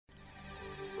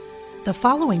The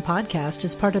following podcast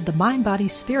is part of the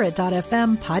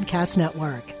MindBodySpirit.fm podcast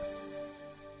network.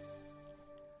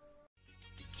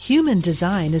 Human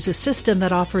design is a system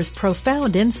that offers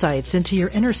profound insights into your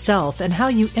inner self and how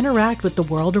you interact with the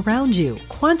world around you.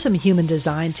 Quantum human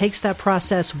design takes that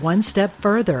process one step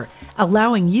further,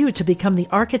 allowing you to become the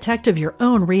architect of your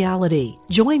own reality.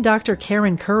 Join Dr.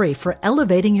 Karen Curry for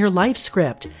Elevating Your Life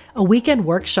Script, a weekend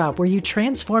workshop where you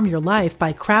transform your life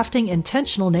by crafting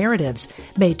intentional narratives,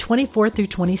 May 24 through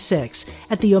 26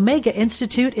 at the Omega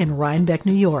Institute in Rhinebeck,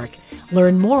 New York.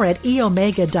 Learn more at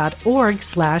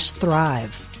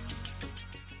eomega.org/thrive.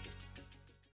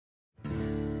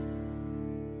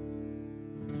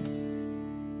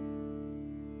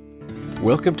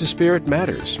 Welcome to Spirit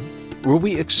Matters, where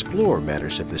we explore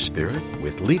matters of the spirit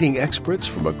with leading experts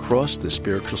from across the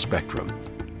spiritual spectrum,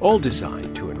 all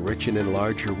designed to enrich and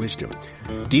enlarge your wisdom,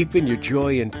 deepen your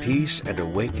joy and peace, and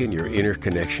awaken your inner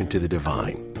connection to the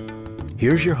divine.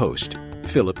 Here's your host,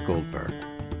 Philip Goldberg.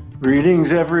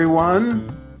 Greetings,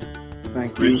 everyone.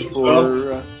 Thank you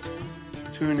for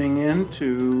tuning in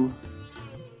to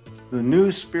the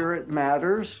new Spirit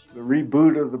Matters, the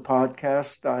reboot of the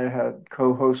podcast I had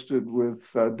co-hosted with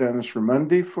Dennis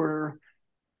Ramundi for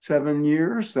 7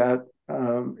 years. That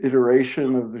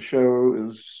iteration of the show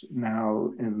is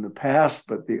now in the past,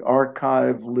 but the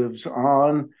archive lives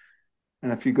on.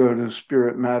 And if you go to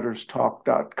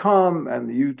spiritmatterstalk.com and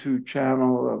the YouTube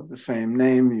channel of the same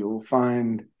name, you'll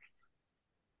find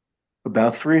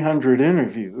about 300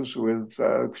 interviews with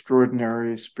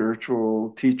extraordinary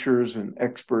spiritual teachers and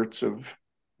experts of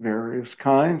various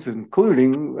kinds,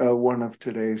 including one of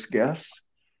today's guests.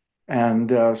 And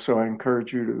so I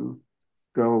encourage you to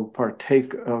go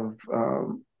partake of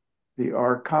the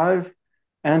archive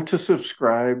and to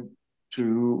subscribe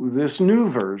to this new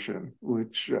version,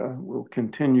 which will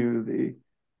continue the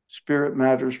Spirit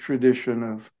Matters tradition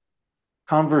of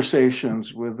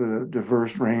conversations with a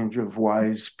diverse range of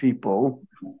wise people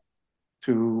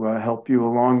to help you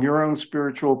along your own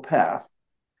spiritual path.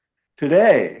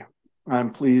 Today,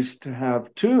 I'm pleased to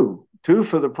have two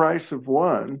for the price of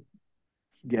one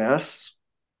guests.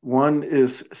 One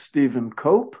is Stephen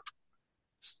Cope,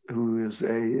 who is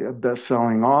a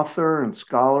best-selling author and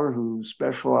scholar who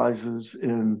specializes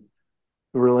in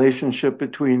the relationship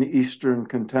between Eastern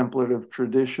contemplative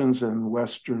traditions and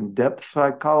Western depth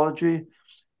psychology.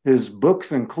 His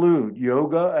books include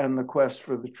Yoga and the Quest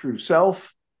for the True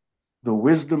Self, The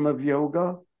Wisdom of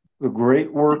Yoga, The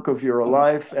Great Work of Your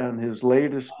Life, and his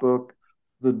latest book,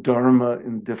 The Dharma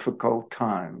in Difficult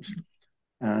Times.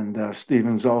 And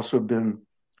Stephen's also been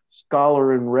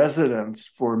scholar in residence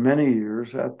for many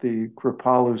years at the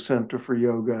Kripalu Center for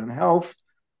Yoga and Health,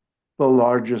 the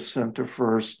largest center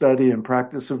for study and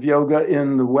practice of yoga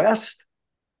in the West,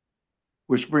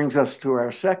 which brings us to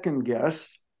our second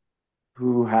guest,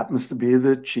 who happens to be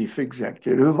the Chief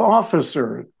Executive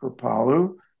Officer at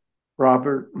Kripalu,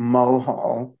 Robert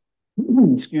Mulhall.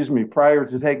 Excuse me, prior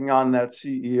to taking on that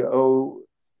CEO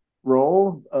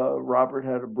role, Robert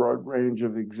had a broad range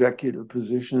of executive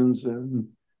positions in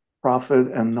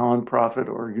profit and nonprofit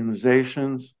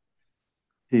organizations.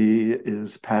 He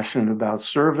is passionate about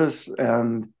service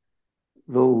and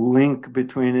the link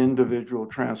between individual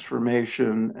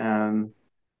transformation and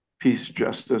peace,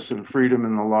 justice, and freedom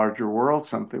in the larger world,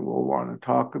 something we'll want to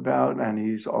talk about. And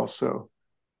he's also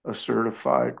a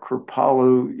certified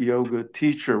Kripalu yoga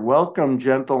teacher. Welcome,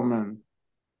 gentlemen.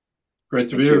 Great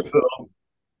to be here, Phil.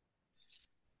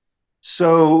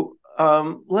 So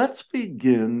let's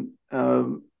begin.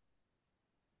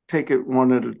 Take it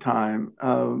one at a time.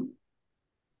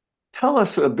 Tell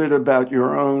us a bit about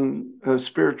your own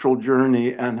spiritual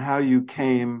journey and how you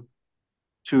came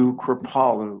to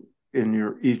Kripalu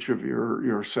in each of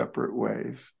your separate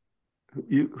ways.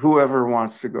 Whoever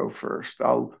wants to go first,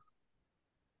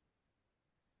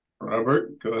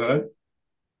 Robert, go ahead.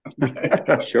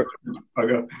 Okay. Sure. I'll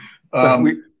go. I'll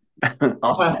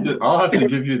have to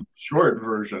give you the short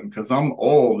version because I'm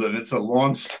old and it's a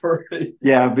long story.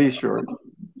 Yeah, be short.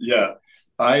 Yeah,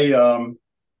 I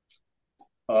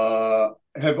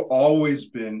have always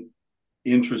been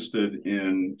interested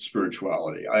in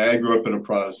spirituality. I grew up in a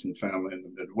Protestant family in the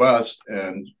Midwest,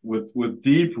 and with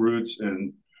deep roots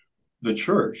in the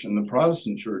church, in the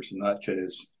Protestant church in that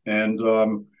case. And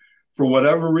for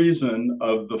whatever reason,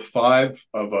 of the five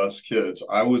of us kids,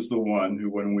 I was the one who,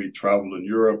 when we traveled in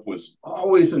Europe, was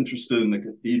always interested in the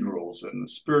cathedrals and the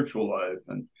spiritual life.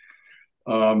 And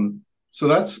so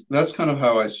that's kind of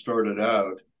how I started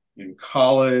out. In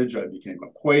college, I became a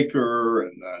Quaker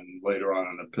and then later on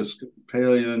an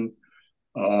Episcopalian.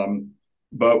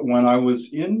 But when I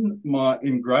was in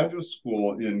graduate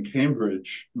school in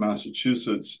Cambridge,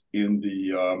 Massachusetts, in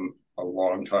the a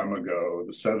long time ago,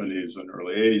 the 70s and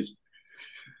early 80s,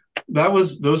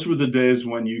 those were the days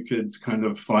when you could kind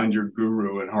of find your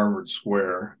guru in Harvard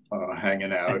Square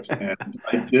hanging out, and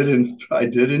I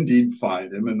did indeed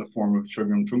find him in the form of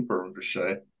Chogyam Trungpa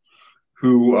Rinpoche,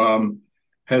 who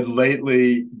had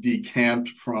lately decamped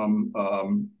from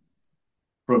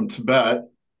Tibet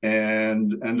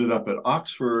and ended up at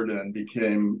Oxford and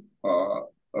became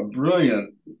a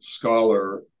brilliant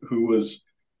scholar who was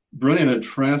brilliant at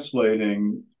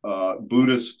translating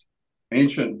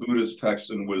ancient Buddhist texts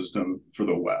and wisdom for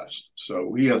the West.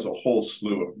 So he has a whole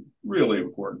slew of really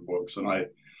important books. And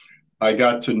I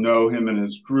got to know him and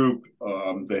his group.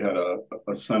 They had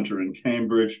a center in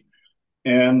Cambridge.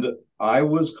 And I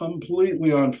was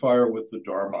completely on fire with the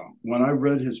Dharma. When I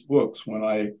read his books, when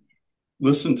I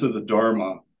listened to the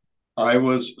Dharma, I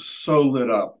was so lit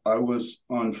up. I was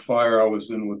on fire. I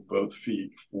was in with both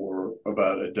feet for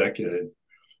about a decade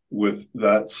with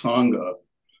that Sangha.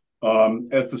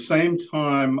 At the same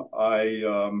time, I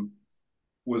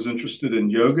was interested in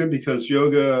yoga because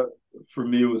yoga, for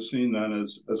me, was seen then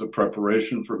as a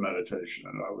preparation for meditation.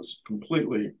 And I was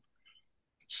completely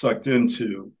sucked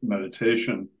into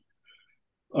meditation.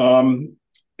 And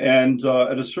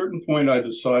at a certain point, I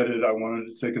decided I wanted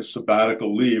to take a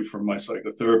sabbatical leave from my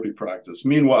psychotherapy practice.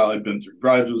 Meanwhile, I'd been through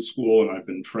graduate school and I'd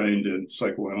been trained in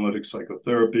psychoanalytic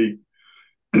psychotherapy.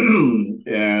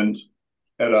 And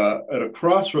at a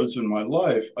crossroads in my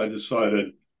life, I decided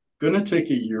I'm going to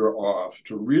take a year off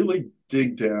to really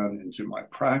dig down into my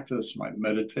practice, my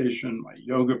meditation, my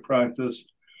yoga practice.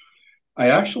 I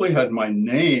actually had my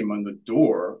name on the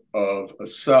door of a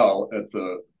cell at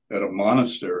a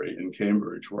monastery in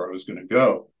Cambridge where I was going to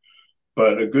go.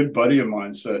 But a good buddy of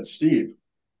mine said, Steve,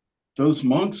 those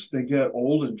monks, they get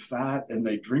old and fat and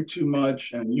they drink too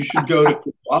much, and you should go to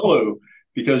Kripalu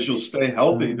because you'll stay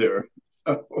healthy there.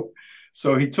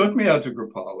 So he took me out to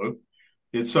Kripalu.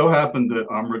 It so happened that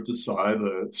Amrit Desai,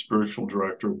 the spiritual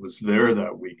director, was there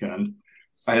that weekend.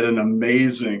 I had an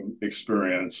amazing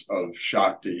experience of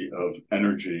Shakti, of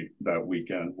energy that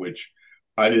weekend, which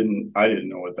I didn't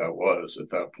know what that was at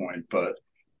that point, but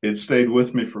it stayed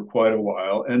with me for quite a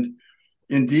while. And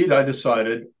indeed, I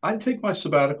decided I'd take my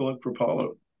sabbatical at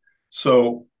Kripalu.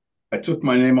 So I took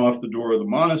my name off the door of the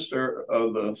monastery,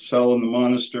 of the cell in the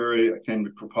monastery. I came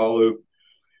to Kripalu.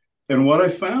 And what I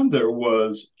found there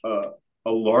was a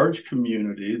large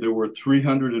community. There were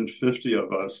 350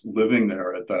 of us living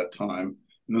there at that time.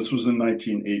 And this was in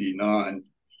 1989.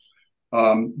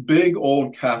 Big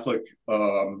old Catholic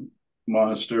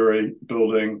monastery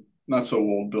building, not so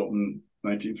old, built in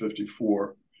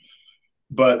 1954,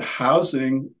 but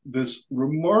housing this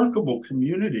remarkable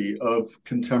community of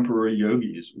contemporary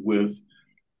yogis with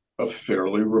a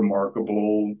fairly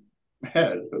remarkable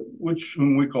head,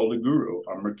 whom we called a guru,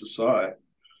 Amrit Desai,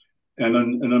 and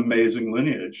an amazing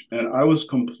lineage. And I was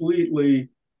completely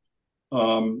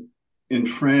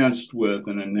entranced with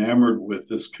and enamored with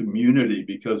this community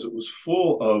because it was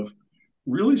full of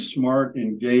really smart,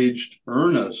 engaged,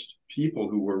 earnest people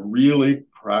who were really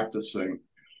practicing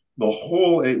the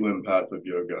whole 8-limb path of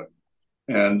yoga.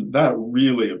 And that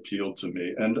really appealed to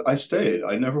me. And I stayed.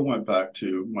 I never went back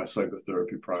to my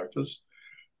psychotherapy practice.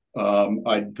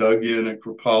 I dug in at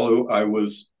Kripalu.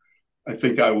 I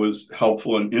think I was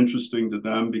helpful and interesting to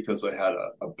them because I had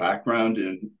a background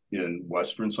in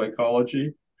Western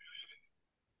psychology.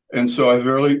 And so I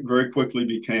very, very quickly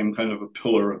became kind of a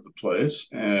pillar of the place.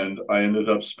 And I ended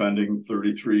up spending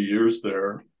 33 years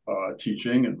there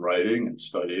teaching and writing and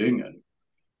studying, and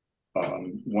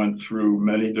went through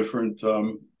many different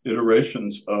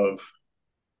iterations of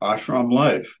ashram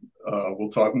life. We'll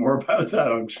talk more about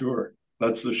that, I'm sure.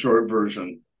 That's the short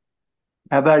version.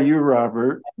 How about you,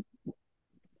 Robert?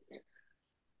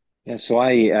 Yeah, so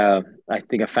I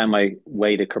think I found my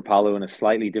way to Kripalu in a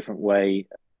slightly different way,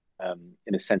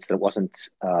 in a sense that it wasn't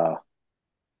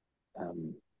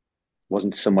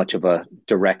so much of a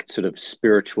direct sort of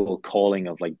spiritual calling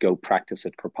of like go practice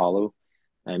at Kripalu.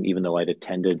 Even though I'd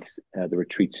attended the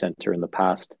retreat center in the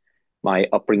past, my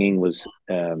upbringing was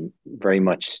very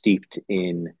much steeped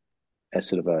in a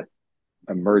sort of a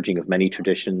merging of many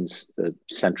traditions. The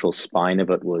central spine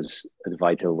of it was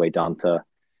Advaita Vedanta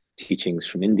teachings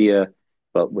from India,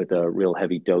 but with a real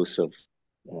heavy dose of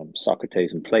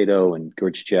Socrates and Plato and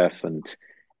Gurdjieff and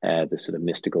the sort of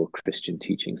mystical Christian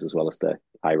teachings, as well as the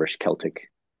Irish Celtic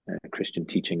Christian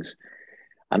teachings.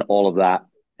 And all of that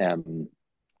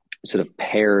sort of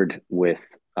paired with,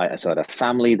 I had a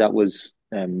family that was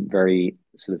very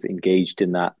sort of engaged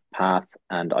in that path.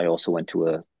 And I also went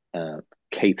to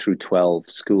K through 12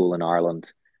 school in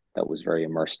Ireland that was very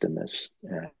immersed in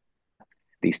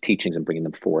these teachings and bringing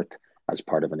them forth as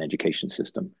part of an education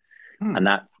system. And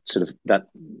that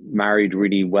married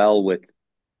really well with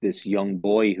this young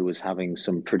boy who was having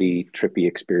some pretty trippy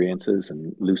experiences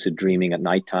and lucid dreaming at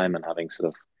nighttime and having sort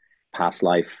of past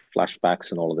life flashbacks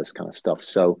and all of this kind of stuff.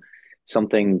 So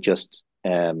something just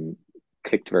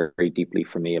clicked very, very deeply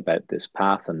for me about this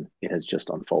path, and it has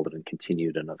just unfolded and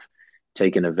continued. And I've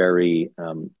taken a very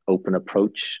open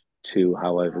approach to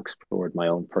how I've explored my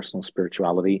own personal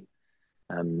spirituality.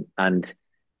 And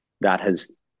that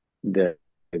has the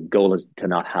goal is to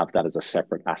not have that as a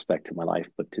separate aspect of my life,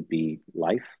 but to be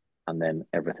life. And then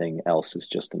everything else is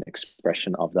just an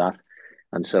expression of that.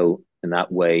 And so in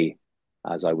that way,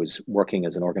 as I was working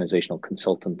as an organizational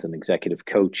consultant and executive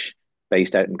coach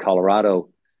based out in Colorado,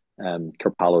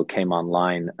 Kripalu came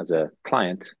online as a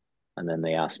client, and then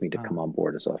they asked me to come on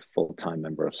board as a full-time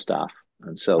member of staff.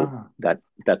 And so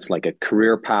that's like a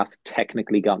career path,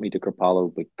 technically got me to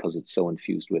Kripalu because it's so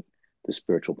infused with the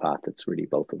spiritual path. It's really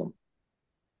both of them.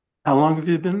 How long have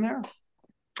you been there?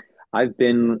 I've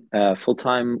been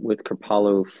full-time with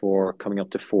Kripalu for coming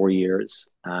up to 4 years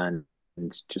and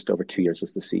just over 2 years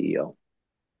as the CEO.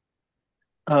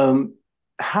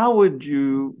 How would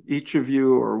you, each of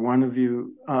you or one of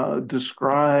you,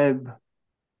 describe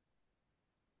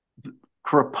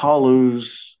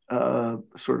Kripalu's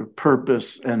sort of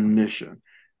purpose and mission?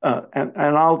 And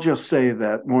I'll just say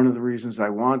that one of the reasons I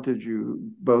wanted you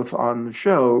both on the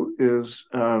show is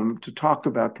to talk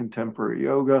about contemporary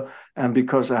yoga, and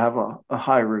because I have a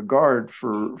high regard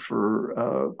for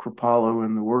Kripalu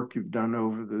and the work you've done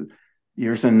over the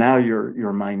years, and now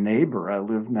you're my neighbor. I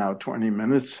live now 20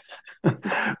 minutes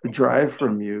drive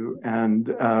from you, and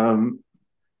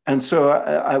so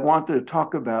I wanted to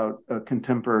talk about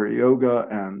contemporary yoga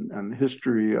and the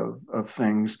history of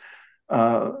things.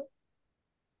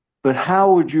 But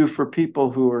how would you, for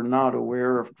people who are not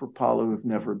aware of Kripalu, who've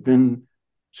never been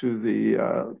to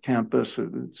the campus,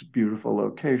 it's a beautiful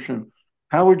location,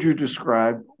 how would you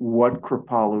describe what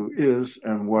Kripalu is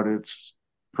and what its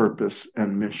purpose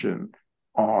and mission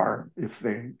are, if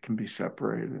they can be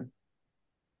separated?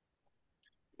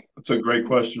 That's a great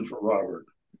question for Robert.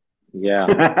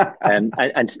 Yeah, and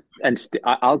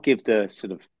I'll give the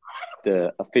sort of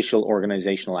the official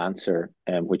organizational answer,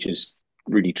 which is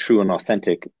really true and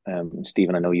authentic.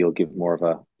 Stephen, I know you'll give more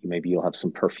of maybe you'll have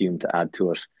some perfume to add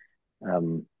to it.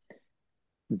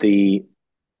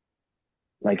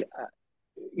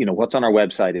 What's on our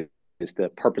website is the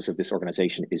purpose of this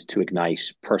organization is to ignite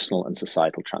personal and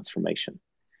societal transformation,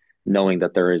 knowing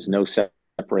that there is no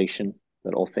separation,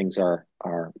 that all things are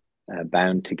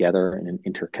bound together in an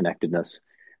interconnectedness,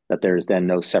 that there is then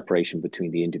no separation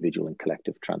between the individual and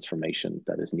collective transformation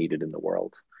that is needed in the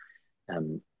world.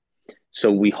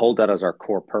 So we hold that as our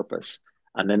core purpose.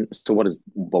 And then, so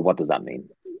what does that mean?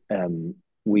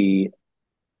 We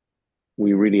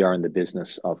really are in the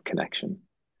business of connection.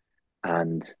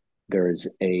 And there is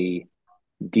a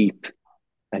deep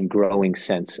and growing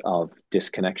sense of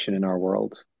disconnection in our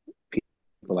world.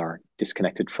 People are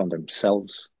disconnected from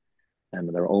themselves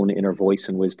and their own inner voice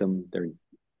and wisdom. They're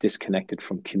disconnected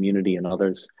from community and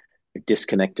others. They're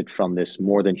disconnected from this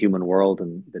more than human world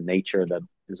and the nature that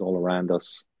is all around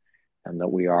us and that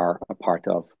we are a part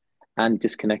of, and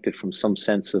disconnected from some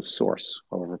sense of source,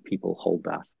 however people hold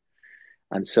that.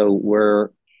 And so we're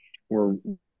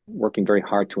working very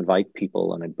hard to invite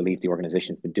people, and I believe the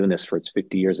organization has been doing this for its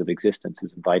 50 years of existence,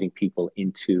 is inviting people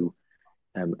into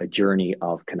a journey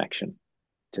of connection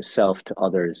to self, to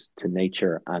others, to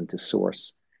nature, and to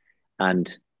source,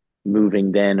 and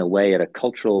moving then away at a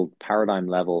cultural paradigm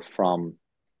level from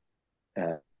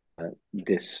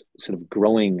this sort of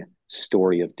growing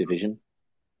story of division,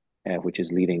 which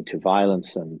is leading to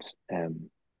violence and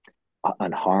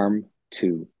harm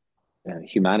to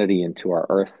humanity and to our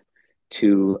earth,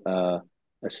 to a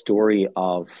story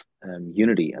of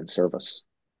unity and service.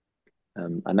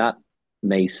 And that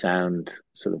may sound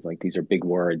sort of like these are big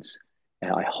words.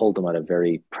 I hold them at a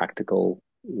very practical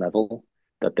level,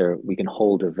 that we can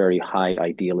hold a very high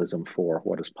idealism for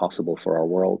what is possible for our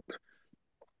world.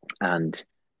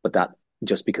 But that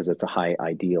just because it's a high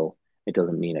ideal, it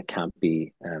doesn't mean it can't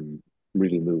be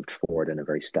really moved forward in a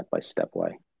very step-by-step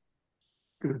way.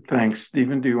 Good, thanks.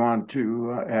 Stephen, do you want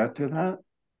to add to that?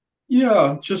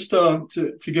 Yeah, just to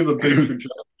give a big trajectory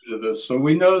to this. So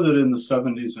we know that in the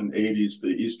 70s and 80s, the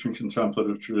Eastern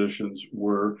contemplative traditions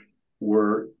were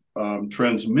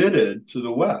transmitted to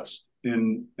the West,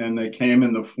 and they came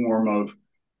in the form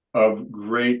of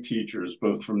great teachers,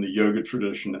 both from the yoga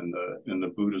tradition and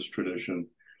the Buddhist tradition.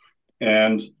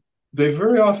 And they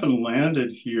very often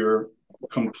landed here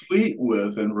complete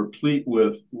with and replete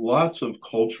with lots of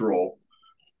cultural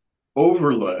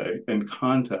overlay and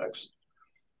context.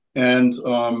 And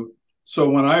so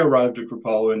when I arrived at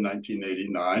Kripalu in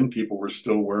 1989, people were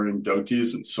still wearing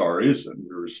dhotis and saris, and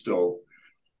we were still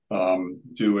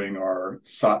doing our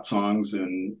satsangs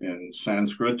in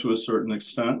Sanskrit to a certain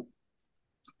extent.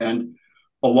 And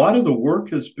a lot of the work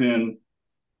has been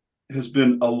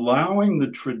allowing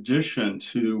the tradition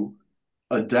to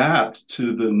adapt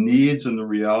to the needs and the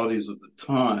realities of the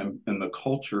time and the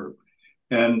culture,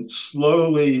 and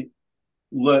slowly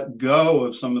let go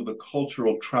of some of the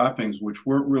cultural trappings which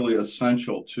weren't really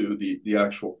essential to the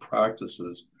actual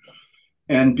practices,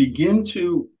 and begin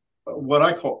to what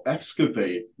I call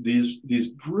excavate these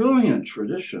brilliant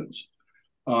traditions,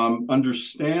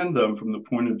 understand them from the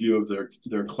point of view of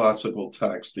their classical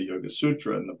text, the Yoga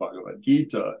Sutra and the Bhagavad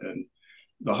Gita and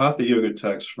the Hatha Yoga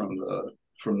text from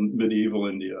medieval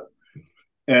India.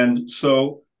 And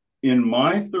so in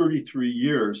my 33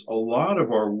 years, a lot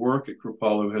of our work at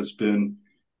Kripalu has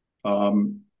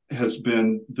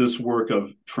been this work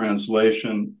of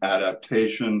translation,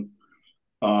 adaptation,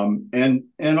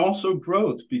 and also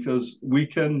growth, because we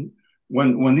can,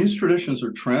 when these traditions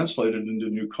are translated into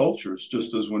new cultures,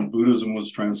 just as when Buddhism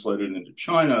was translated into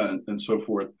China and so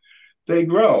forth, they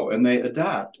grow and they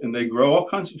adapt and they grow all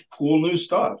kinds of cool new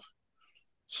stuff.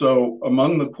 So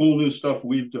among the cool new stuff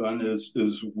we've done is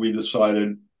we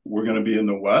decided we're going to be in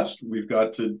the West. We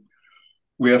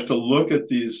have to look at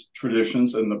these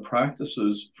traditions and the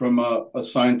practices from a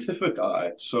scientific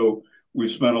eye. So we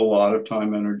spent a lot of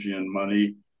time, energy, and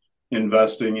money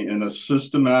investing in a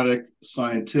systematic,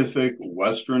 scientific,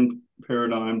 Western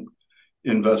paradigm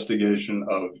investigation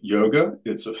of yoga,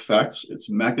 its effects, its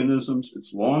mechanisms,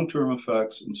 its long-term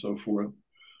effects, and so forth.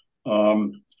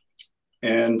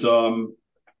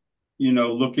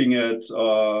 Looking at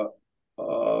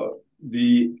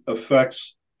the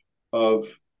effects of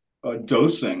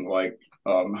dosing, like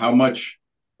how much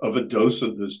of a dose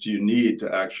of this do you need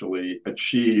to actually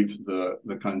achieve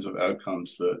the kinds of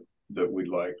outcomes that we'd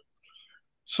like.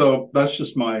 So that's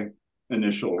just my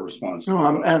initial response.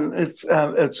 No, and it's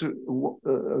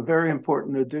a very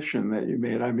important addition that you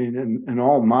made. I mean, in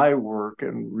all my work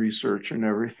and research and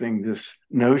everything, this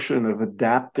notion of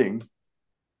adapting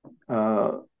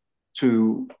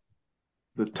to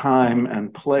the time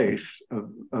and place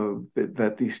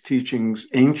that these teachings,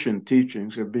 ancient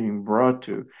teachings, are being brought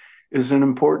to, is an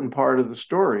important part of the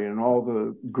story. And all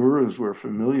the gurus we're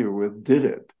familiar with did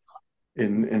it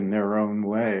in their own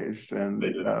ways. And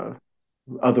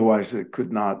otherwise, the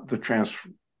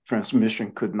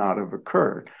transmission could not have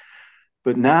occurred.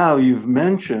 But now you've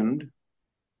mentioned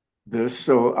this,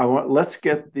 so let's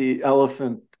get the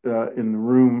elephant in the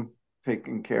room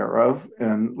taken care of,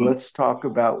 and let's talk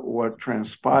about what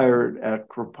transpired at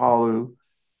Kripalu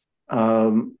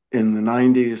in the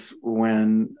 90s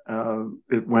when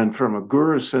it went from a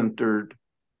guru-centered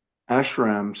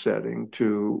ashram setting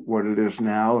to what it is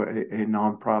now, a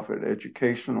nonprofit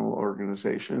educational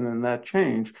organization. And that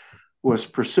change was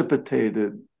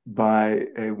precipitated by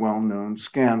a well-known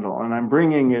scandal. And I'm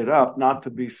bringing it up not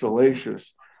to be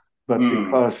salacious, but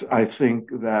because I think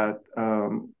that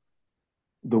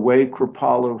the way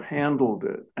Kripalu handled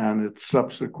it and its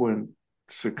subsequent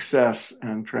success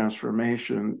and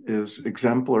transformation is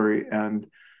exemplary and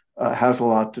has a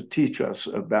lot to teach us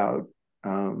about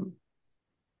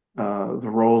the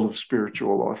role of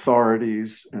spiritual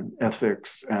authorities and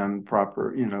ethics and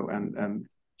proper, and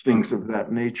things of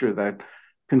that nature that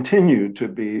continue to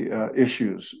be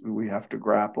issues we have to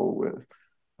grapple with.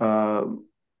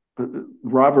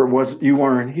 Robert, you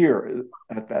weren't here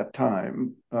at that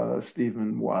time.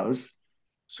 Stephen was.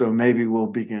 So maybe we'll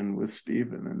begin with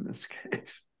Stephen in this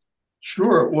case.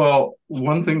 Sure. Well,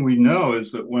 one thing we know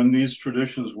is that when these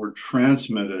traditions were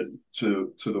transmitted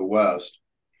to the West,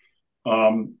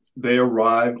 they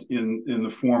arrived in the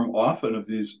form often of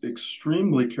these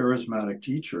extremely charismatic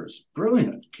teachers,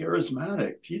 brilliant,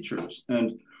 charismatic teachers.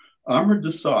 And Amrit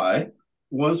Desai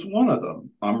was one of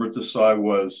them. Amrit Desai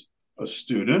was a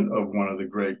student of one of the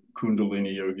great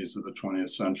Kundalini yogis of the 20th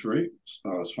century,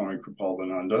 Swami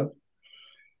Kripalananda.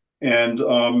 And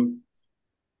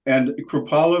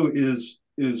Kripalu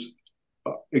is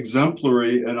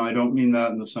exemplary, and I don't mean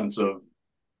that in the sense of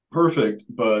perfect,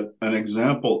 but an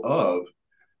example of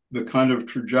the kind of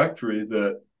trajectory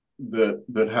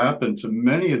that happened to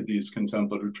many of these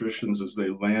contemplative traditions as they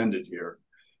landed here.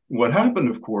 What happened,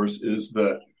 of course, is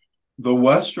that the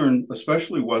Western,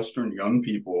 especially Western young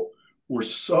people, were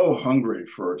so hungry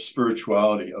for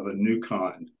spirituality of a new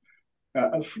kind.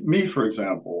 Me, for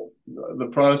example, the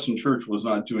Protestant church was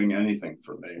not doing anything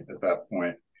for me at that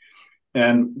point.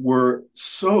 and were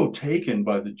so taken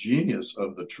by the genius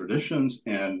of the traditions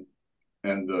and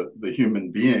the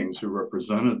human beings who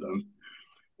represented them.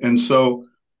 And so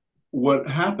what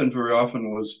happened very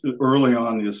often was early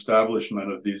on the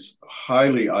establishment of these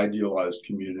highly idealized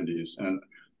communities, and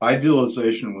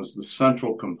idealization was the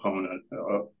central component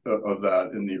of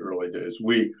that in the early days.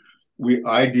 We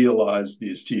idealized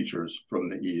these teachers from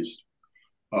the East.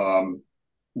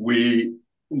 We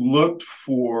looked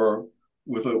for,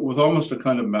 with almost a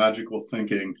kind of magical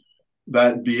thinking,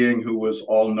 that being who was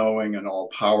all-knowing and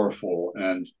all-powerful.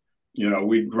 And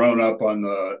we'd grown up on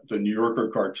the New Yorker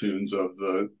cartoons of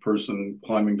the person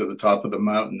climbing to the top of the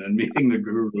mountain and meeting the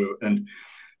guru. And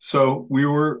so we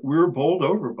were bowled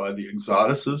over by the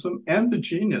exoticism and the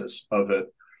genius of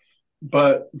it.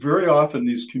 But very often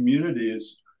these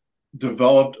communities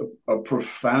developed a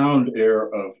profound air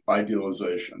of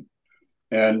idealization.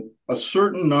 And a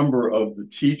certain number of the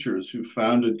teachers who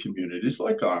founded communities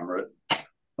like Amrit,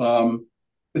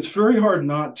 it's very hard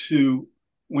not to,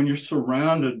 when you're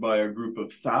surrounded by a group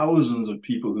of thousands of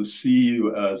people who see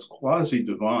you as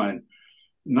quasi-divine,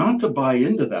 not to buy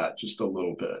into that just a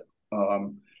little bit.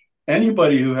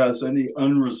 Anybody who has any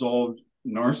unresolved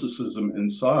narcissism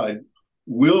inside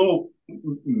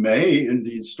may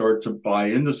indeed start to buy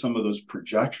into some of those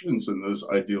projections and those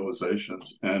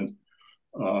idealizations. And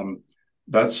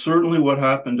that's certainly what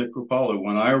happened at Kripalu.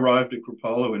 When I arrived at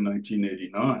Kripalu in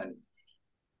 1989,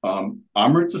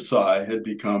 Amrit Desai had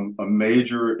become a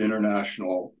major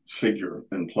international figure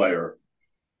and player,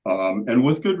 and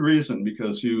with good reason,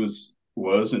 because he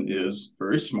was and is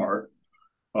very smart,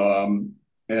 and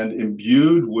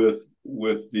imbued with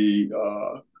the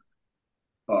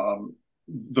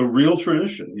real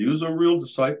tradition. He was a real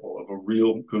disciple of a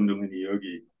real Kundalini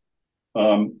yogi.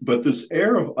 But this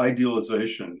air of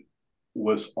idealization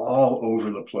was all over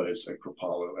the place at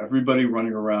Kripalu. Everybody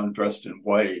running around dressed in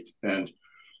white. And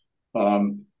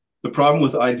the problem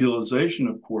with idealization,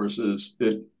 of course, is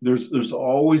there's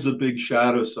always a big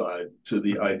shadow side to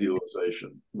the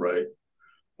idealization, right?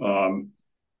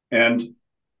 And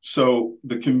so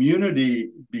the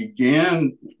community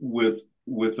began with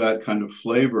that kind of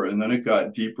flavor, and then it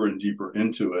got deeper and deeper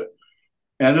into it.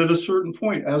 And at a certain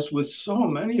point, as with so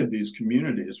many of these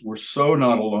communities, we're so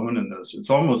not alone in this. It's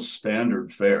almost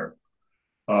standard fare.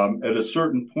 At a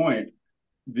certain point,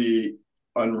 the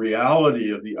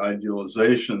unreality of the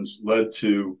idealizations led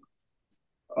to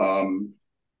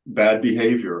bad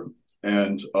behavior,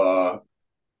 and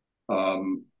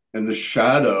the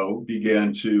shadow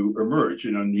began to emerge.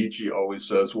 Nietzsche always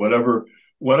says, whatever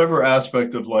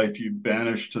aspect of life you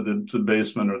banish to the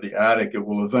basement or the attic, it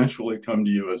will eventually come to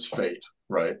you as fate,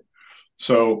 right?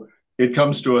 So it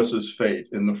comes to us as fate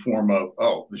in the form of,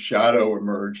 the shadow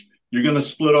emerged. You're going to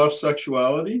split off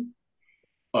sexuality.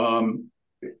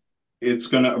 It's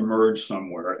going to emerge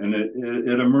somewhere, and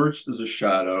it emerged as a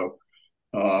shadow.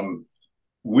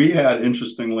 We had,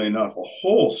 interestingly enough, a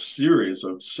whole series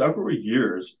of several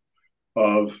years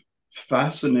of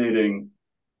fascinating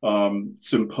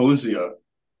symposia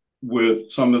with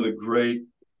some of the great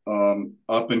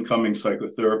up and coming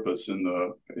psychotherapists in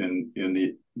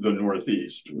the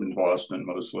Northeast, in Boston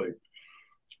mostly.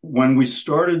 When we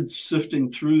started sifting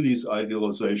through these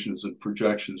idealizations and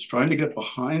projections, trying to get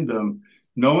behind them,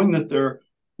 knowing that there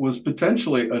was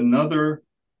potentially another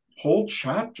whole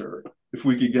chapter if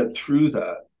we could get through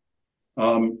that.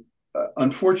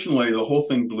 Unfortunately, the whole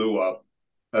thing blew up,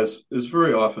 as is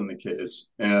very often the case,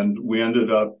 and we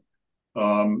ended up,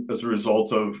 as a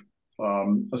result of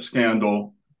a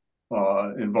scandal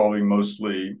involving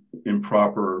mostly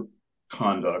improper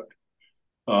conduct,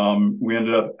 we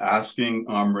ended up asking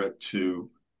Amrit to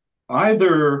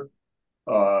either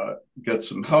get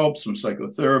some help, some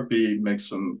psychotherapy, make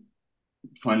some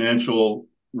financial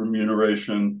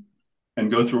remuneration, and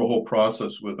go through a whole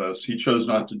process with us. He chose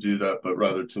not to do that, but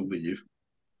rather to leave.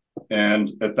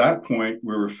 And at that point,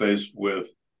 we were faced with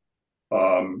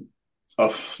a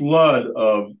flood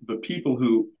of the people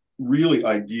who really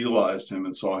idealized him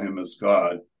and saw him as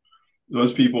God.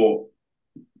 Those people,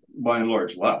 by and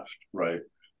large, left, right?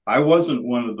 I wasn't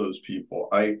one of those people.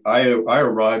 I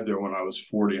arrived there when I was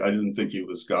 40. I didn't think he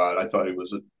was God. I thought he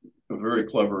was a very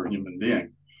clever human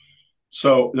being.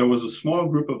 So there was a small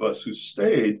group of us who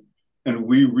stayed, and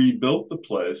we rebuilt the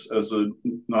place as a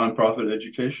nonprofit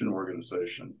education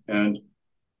organization. And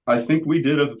I think we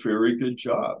did a very good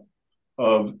job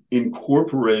of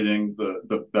incorporating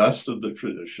the best of the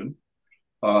tradition,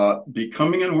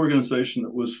 becoming an organization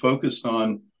that was focused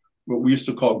on what we used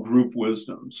to call group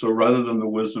wisdom. So rather than the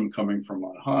wisdom coming from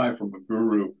on high, from a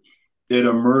guru, it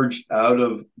emerged out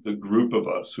of the group of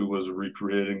us who was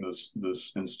recreating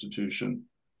this institution.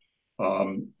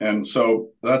 And so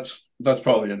that's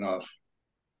probably enough.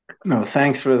 No,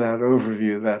 thanks for that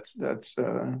overview. That's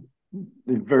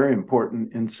very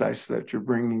important insights that you're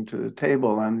bringing to the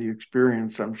table, and the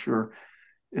experience, I'm sure,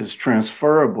 is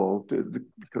transferable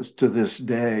because to this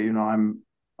day, I'm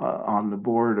on the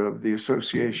board of the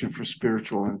Association for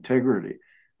Spiritual Integrity,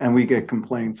 and we get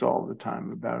complaints all the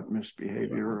time about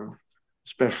misbehavior of,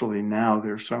 especially now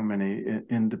there's so many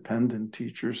independent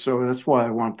teachers. So that's why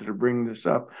I wanted to bring this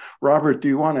up. Robert, do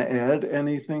you want to add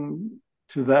anything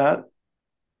to that?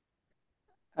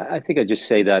 I think I just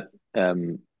say that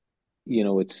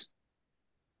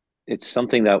it's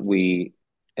something that we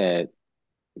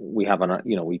have on our,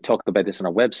 we talk about this on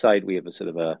our website. We have a sort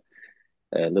of a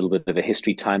little bit of a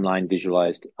history timeline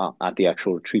visualized at the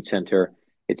actual retreat center.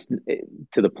 It's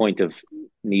to the point of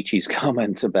Nietzsche's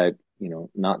comment about,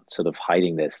 not sort of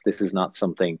hiding this. This is not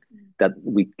something that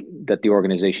the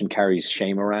organization carries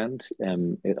shame around.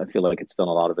 I feel like it's done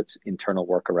a lot of its internal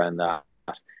work around that.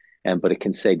 But it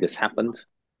can say this happened,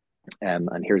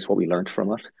 and here's what we learned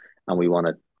from it. And we want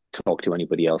to talk to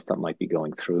anybody else that might be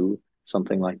going through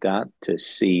something like that to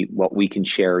see what we can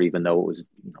share, even though it was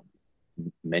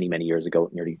many, many years ago,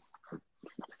 nearly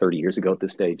 30 years ago at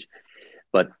this stage.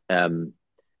 But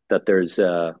that there's,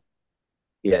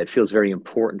 it feels very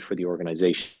important for the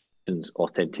organization's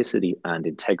authenticity and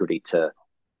integrity to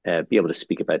be able to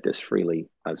speak about this freely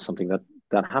as something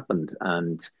that happened,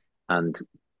 and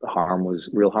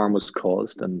real harm was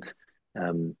caused, and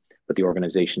but the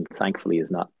organization thankfully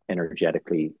is not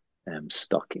energetically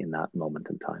stuck in that moment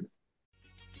in time.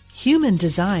 Human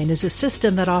design is a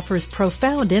system that offers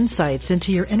profound insights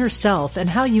into your inner self and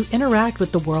how you interact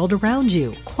with the world around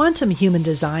you. Quantum human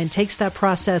design takes that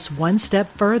process one step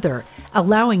further,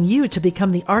 allowing you to become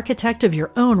the architect of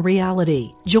your own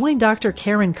reality. Join Dr.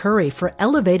 Karen Curry for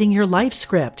Elevating Your Life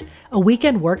Script, a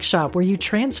weekend workshop where you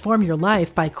transform your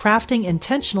life by crafting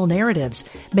intentional narratives,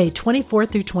 May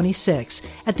 24th through 26th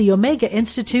at the Omega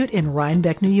Institute in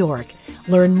Rhinebeck, New York.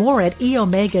 Learn more at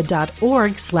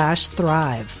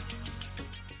eomega.org/thrive.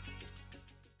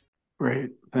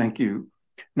 Great, thank you.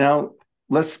 Now,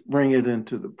 let's bring it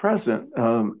into the present.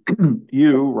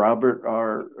 You, Robert,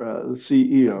 are the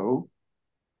CEO.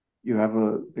 You have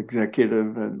an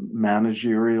executive and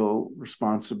managerial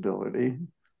responsibility.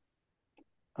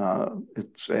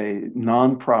 It's a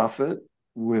nonprofit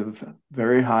with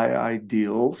very high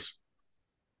ideals,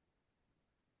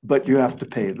 but you have to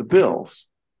pay the bills,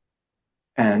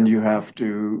 and you have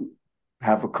to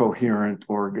have a coherent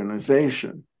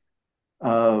organization.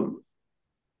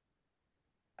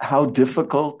 How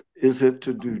difficult is it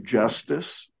to do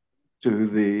justice to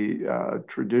the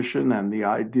tradition and the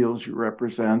ideals you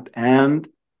represent, and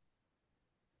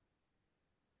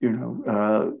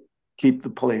keep the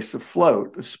place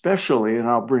afloat? Especially, and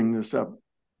I'll bring this up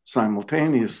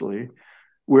simultaneously,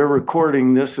 we're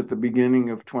recording this at the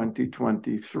beginning of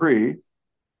 2023.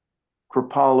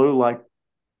 Kripalu, like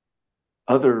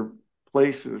other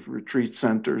places, retreat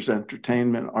centers,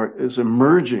 entertainment, is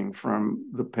emerging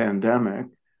from the pandemic.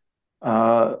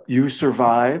 You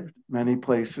survived, many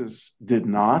places did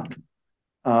not.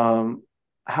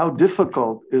 How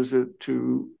difficult is it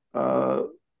to,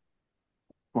 I'm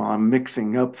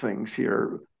mixing up things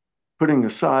here, putting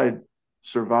aside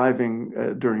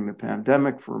surviving during the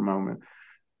pandemic for a moment,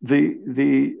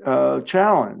 the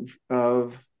challenge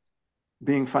of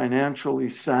being financially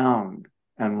sound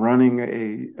and running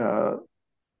a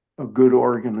good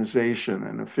organization,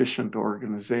 an efficient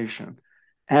organization,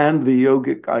 and the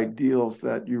yogic ideals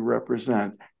that you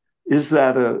represent. Is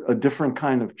that a different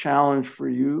kind of challenge for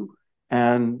you?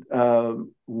 And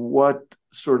what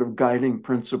sort of guiding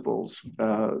principles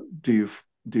do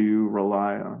you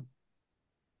rely on?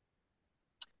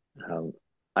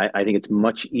 I think it's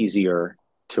much easier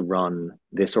to run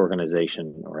this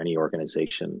organization or any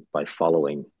organization by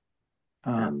following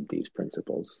these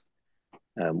principles.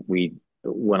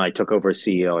 When I took over as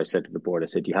CEO, I said to the board,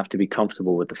 you have to be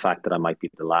comfortable with the fact that I might be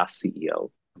the last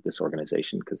CEO of this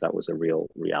organization, because that was a real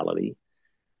reality.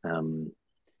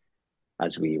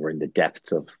 As we were in the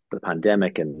depths of the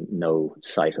pandemic and no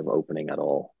sight of opening at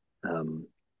all.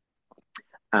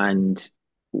 And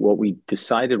what we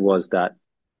decided was that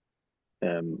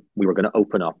we were going to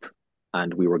open up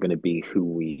and we were going to be who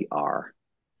we are.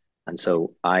 And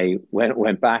so I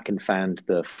went back and found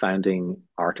the founding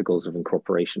articles of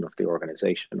incorporation of the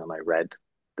organization, and I read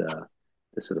the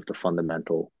sort of the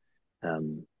fundamental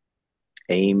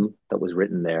aim that was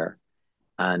written there.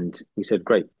 And we said,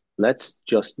 great, let's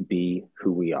just be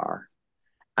who we are.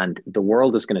 And the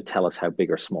world is going to tell us how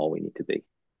big or small we need to be.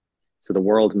 So the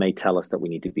world may tell us that we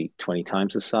need to be 20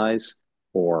 times the size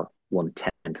or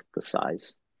 1/10 the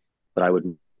size. But I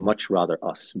would much rather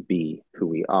us be who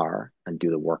we are and do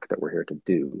the work that we're here to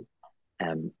do,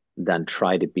 than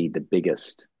try to be the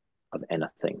biggest of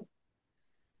anything.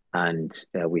 And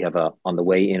we have on the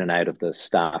way in and out of the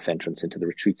staff entrance into the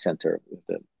retreat center,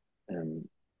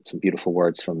 some beautiful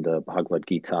words from the Bhagavad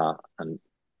Gita. And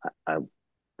I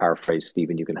paraphrase,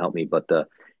 Stephen, you can help me, but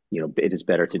it is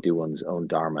better to do one's own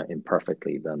dharma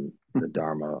imperfectly than the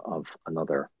dharma of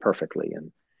another perfectly.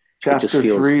 And chapter it just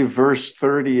feels, 3, verse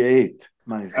 38.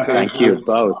 Thank you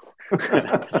both.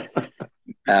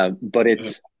 But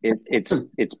it's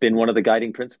been one of the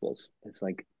guiding principles. It's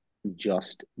like,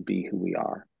 just be who we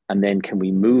are, and then can we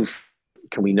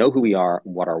know who we are,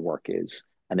 what our work is,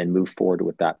 and then move forward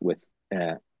with that with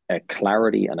a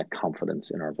clarity and a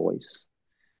confidence in our voice,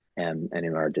 and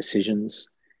in our decisions,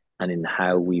 and in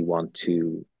how we want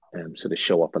to sort of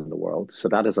show up in the world. So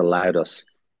that has allowed us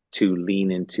to lean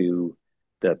into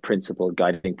the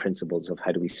guiding principles of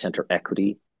how do we center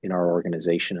equity in our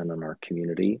organization and in our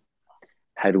community.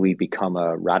 How do we become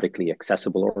a radically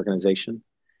accessible organization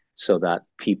so that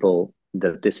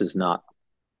this is not,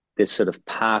 this sort of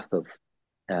path of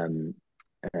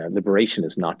liberation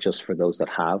is not just for those that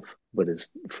have, but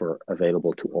is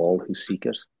available to all who seek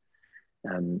it.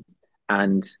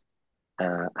 And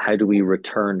how do we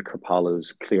return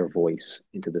Kripalu's clear voice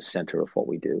into the center of what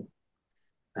we do?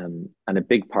 And a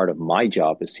big part of my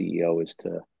job as CEO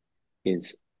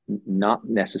is not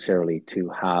necessarily to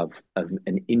have an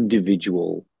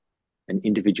individually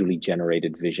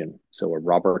generated vision, so a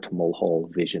Robert Mulhall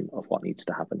vision of what needs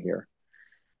to happen here,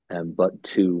 but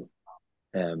to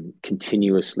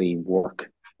continuously work,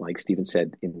 like Stephen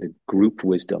said, in the group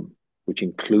wisdom, which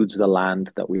includes the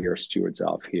land that we are stewards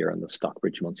of here in the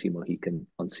Stockbridge, Munsee, Mohican,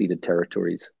 unceded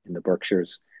territories in the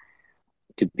Berkshires,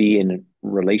 to be in a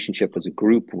relationship as a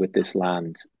group with this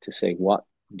land to say, what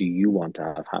do you want to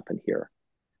have happen here?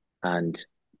 And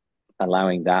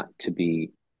allowing that to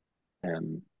be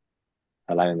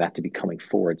coming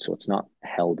forward, so it's not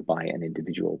held by an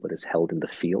individual, but is held in the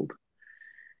field.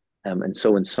 And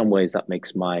so in some ways that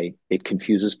it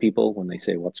confuses people when they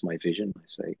say, what's my vision? I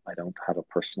say, I don't have a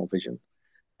personal vision.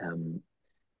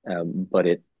 But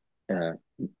it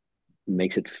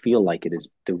makes it feel like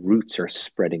the roots are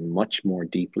spreading much more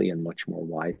deeply and much more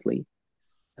widely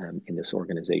in this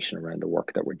organization around the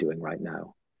work that we're doing right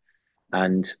now.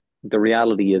 And the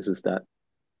reality is that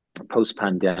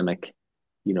post-pandemic,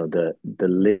 the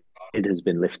lid has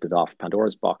been lifted off.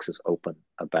 Pandora's box is open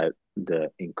about the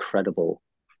incredible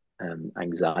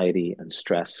anxiety and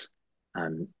stress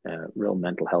and real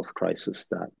mental health crisis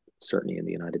that certainly in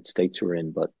the United States we're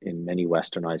in, but in many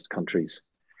westernized countries.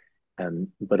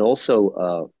 But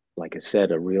also, like I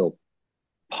said, a real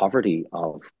poverty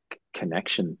of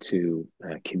connection to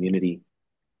community,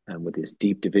 and with this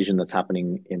deep division that's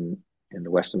happening in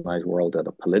the westernized world at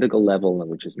a political level,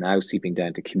 and which is now seeping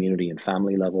down to community and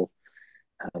family level.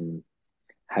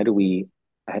 How do we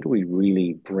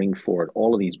really bring forward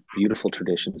all of these beautiful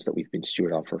traditions that we've been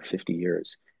steward of for 50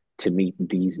 years to meet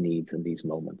these needs and these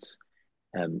moments?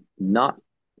 Not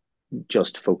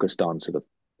just focused on sort of,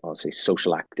 I'll say,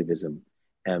 social activism,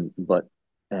 but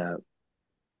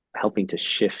helping to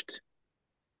shift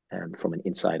from the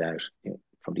inside out,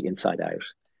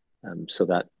 so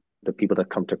that the people that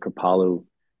come to Kripalu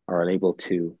are able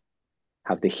to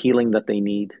have the healing that they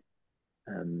need,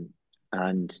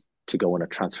 and to go on a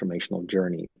transformational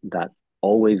journey that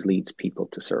always leads people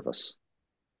to service.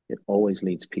 It always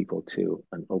leads people to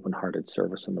an open-hearted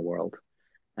service in the world.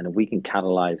 And if we can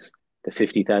catalyze the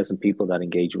 50,000 people that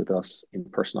engage with us in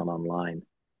person and online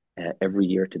every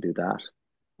year to do that,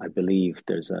 I believe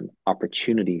there's an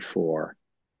opportunity for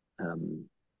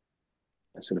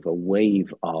a sort of a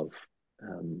wave of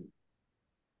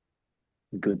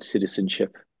good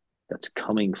citizenship that's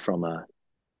coming from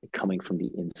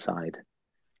the inside,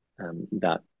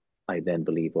 that I then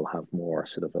believe will have more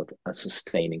sort of a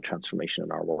sustaining transformation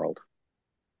in our world.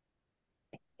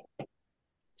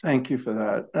 Thank you for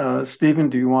that. Stephen,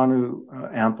 do you want to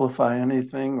amplify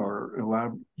anything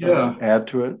or add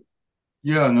to it?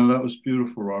 Yeah, no, that was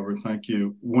beautiful, Robert. Thank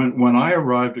you. When I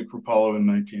arrived at Kripalu in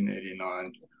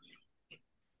 1989,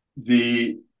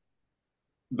 the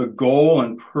goal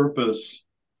and purpose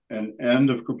and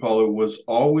end of Kripalu was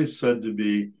always said to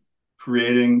be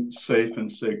creating safe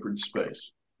and sacred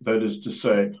space. That is to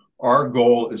say, our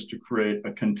goal is to create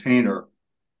a container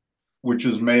which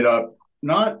is made up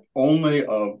not only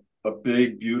of a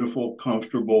big, beautiful,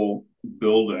 comfortable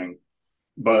building,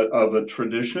 but of a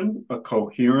tradition, a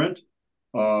coherent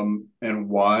and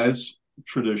wise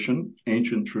tradition,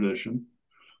 ancient tradition.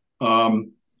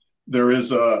 There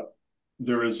is a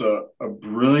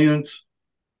brilliant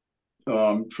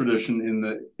tradition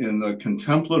in the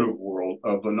contemplative world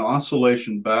of an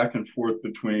oscillation back and forth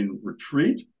between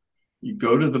retreat. You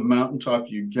go to the mountaintop,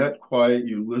 you get quiet,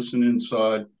 you listen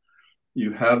inside,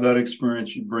 you have that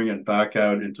experience, you bring it back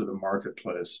out into the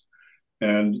marketplace.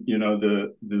 And, you know,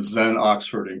 the Zen ox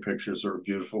herding pictures are a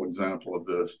beautiful example of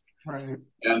this. Right.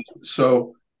 And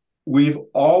so we've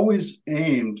always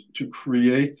aimed to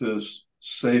create this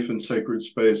safe and sacred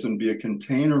space and be a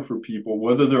container for people,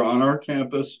 whether they're on our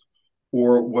campus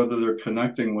or whether they're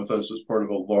connecting with us as part of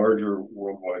a larger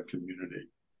worldwide community.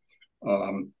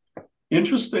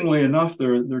 Interestingly enough,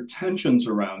 there are tensions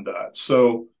around that.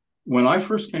 So when I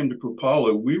first came to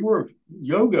Kripalu,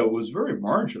 yoga was very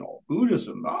marginal.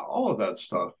 Buddhism, all of that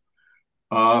stuff.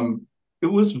 It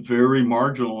was very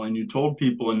marginal. And you told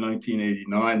people in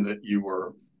 1989 that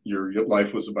your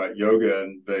life was about yoga,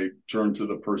 and they turned to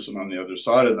the person on the other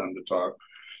side of them to talk.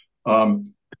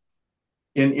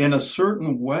 In a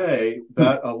certain way,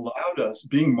 that allowed us,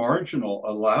 being marginal,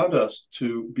 allowed us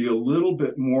to be a little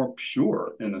bit more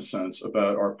pure, in a sense,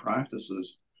 about our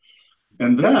practices.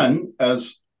 And then,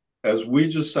 as we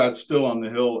just sat still on the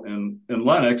hill in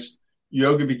Lenox,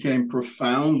 yoga became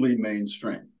profoundly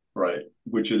mainstream, right?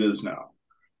 Which it is now.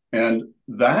 And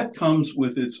that comes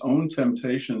with its own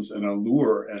temptations and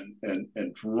allure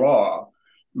and draw. I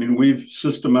mean, we've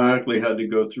systematically had to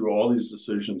go through all these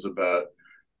decisions about,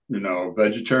 you know,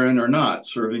 vegetarian or not,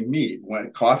 serving meat.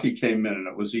 When coffee came in, and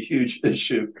it was a huge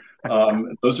issue.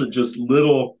 Those are just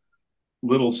little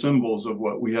symbols of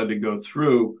what we had to go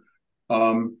through.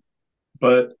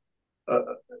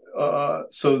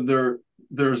 So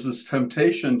there's this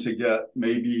temptation to get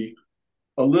maybe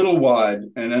a little wide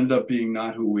and end up being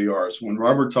not who we are. So when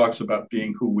Robert talks about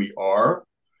being who we are,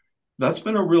 that's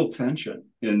been a real tension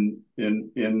in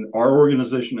our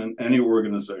organization and any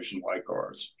organization like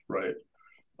ours, right?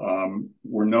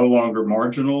 We're no longer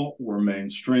marginal, we're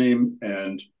mainstream.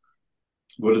 And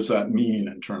what does that mean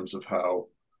in terms of how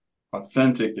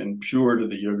authentic and pure to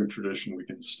the yoga tradition we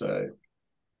can stay?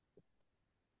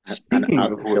 Speaking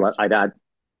of which,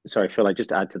 Phil, I'd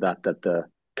just add to that the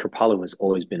Kripalu has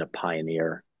always been a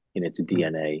pioneer in its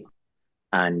DNA.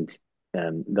 And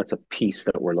that's a piece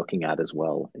that we're looking at as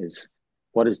well, is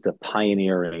what is the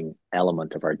pioneering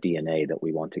element of our DNA that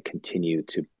we want to continue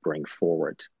to bring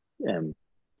forward?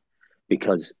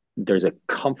 Because there's a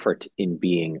comfort in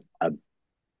being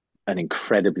an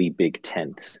incredibly big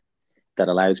tent that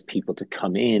allows people to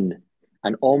come in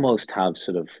and almost have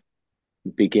sort of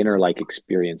beginner-like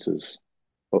experiences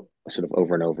sort of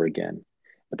over and over again.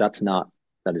 But that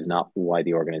is not why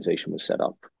the organization was set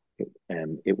up.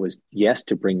 It was, yes,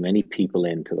 to bring many people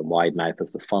into the wide mouth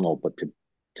of the funnel, but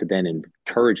to then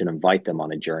encourage and invite them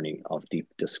on a journey of deep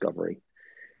discovery.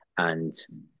 And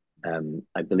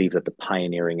I believe that the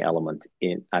pioneering element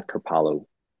at Kripalu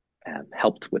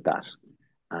helped with that,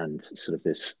 and sort of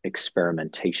this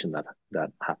experimentation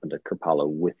that happened at Kripalu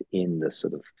within the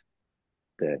sort of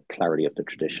the clarity of the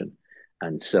tradition.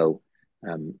 And so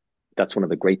that's one of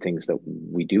the great things that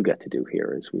we do get to do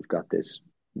here, is we've got this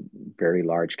very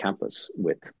large campus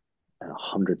with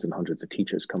hundreds and hundreds of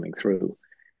teachers coming through,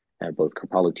 both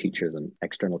Kripalu teachers and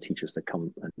external teachers that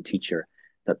come and teach here,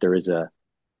 that there is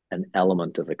an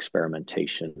element of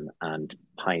experimentation and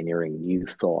pioneering new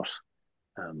thought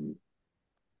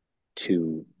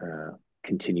to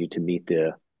continue to meet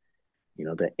the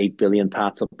 8 billion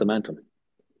paths up the mountain.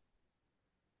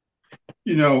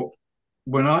 You know,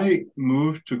 when I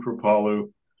moved to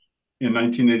Kripalu in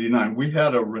 1989, we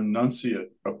had a renunciate,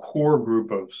 a core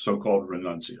group of so-called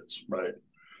renunciates, right?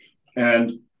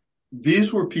 And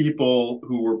these were people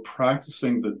who were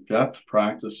practicing the depth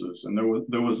practices. And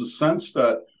there was a sense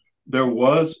that there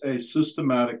was a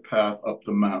systematic path up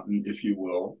the mountain, if you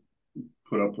will,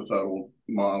 put up with that old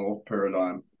model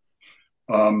paradigm.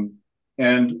 And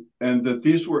that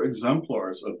these were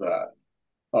exemplars of that.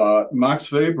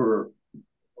 Max Weber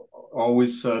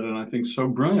always said, and I think so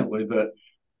brilliantly, that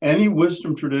any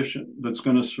wisdom tradition that's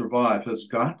going to survive has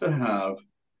got to have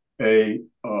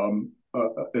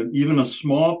even a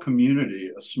small community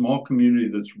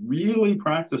that's really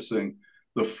practicing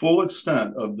the full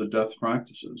extent of the depth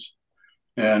practices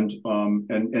and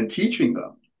teaching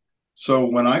them. So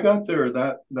when I got there,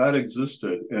 that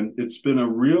existed, and it's been a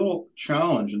real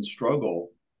challenge and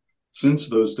struggle since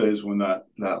those days when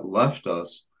that left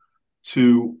us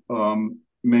to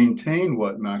maintain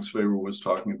what Max Weber was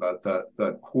talking about,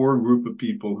 that core group of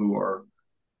people who are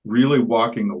really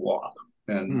walking the walk.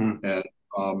 And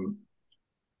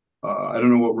I don't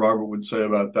know what Robert would say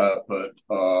about that, but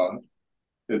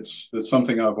it's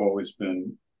something I've always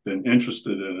been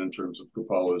interested in terms of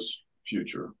Kripalu's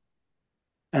future.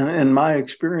 And in my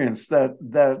experience, that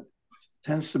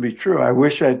Tends to be true. I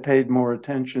wish I'd paid more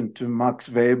attention to Max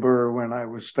Weber when I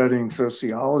was studying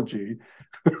sociology.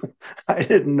 I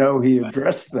didn't know he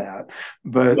addressed that,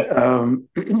 but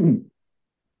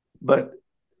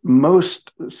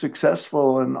most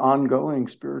successful and ongoing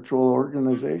spiritual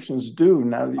organizations do,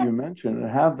 now that you mention it,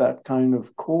 have that kind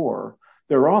of core.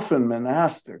 They're often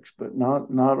monastics, but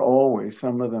not always.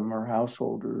 Some of them are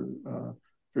householder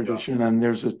tradition, and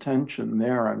there's a tension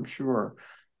there, I'm sure.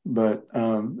 But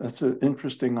that's an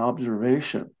interesting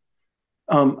observation.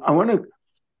 One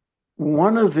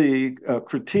of the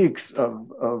critiques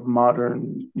of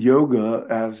modern yoga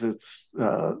as it's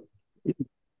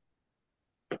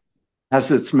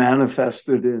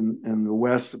manifested in the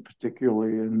West,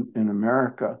 particularly in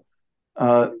America,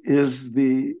 is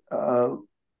the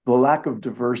lack of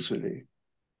diversity.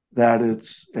 That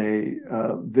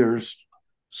there's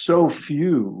so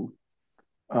few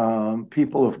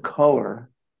people of color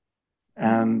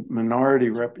and minority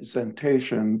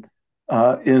representation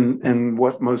in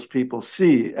what most people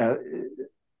see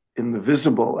in the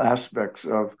visible aspects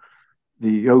of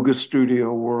the yoga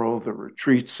studio world, the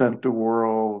retreat center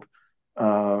world,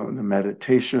 the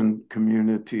meditation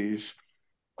communities.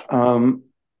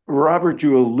 Robert,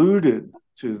 you alluded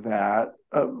to that,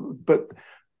 but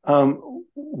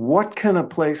what can a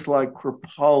place like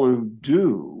Kripalu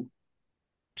do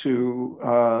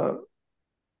to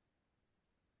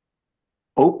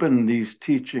open these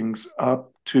teachings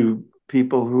up to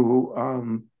people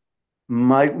who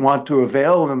might want to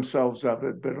avail themselves of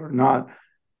it, but are not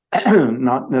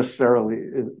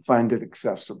necessarily find it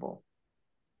accessible?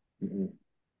 Mm-hmm.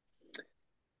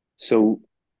 So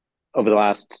over the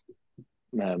last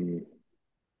 3-4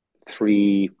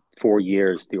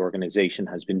 years, the organization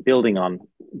has been building on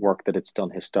work that it's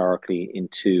done historically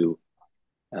into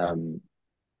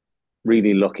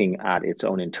really looking at its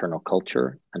own internal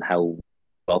culture and how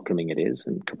welcoming it is.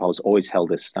 And Kripalu's always held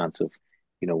this stance of,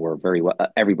 we're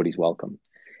everybody's welcome.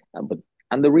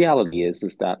 And the reality is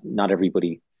that not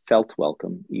everybody felt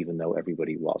welcome, even though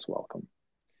everybody was welcome.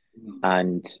 Mm-hmm.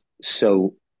 And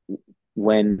so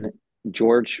when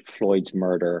George Floyd's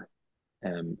murder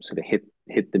sort of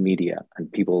hit the media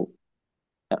and people,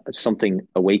 something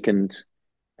awakened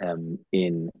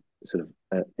in sort of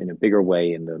in a bigger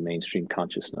way in the mainstream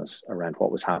consciousness around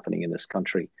what was happening in this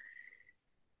country.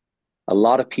 A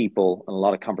lot of people and a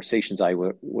lot of conversations I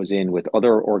was in with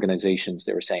other organizations,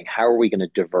 they were saying, how are we going to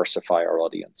diversify our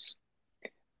audience?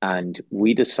 And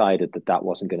we decided that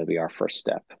wasn't going to be our first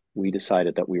step. We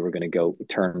decided that we were going to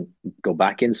go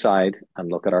back inside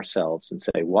and look at ourselves and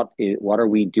say, what are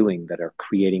we doing that are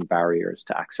creating barriers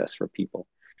to access for people?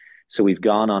 So we've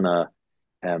gone on a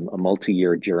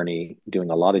multi-year journey, doing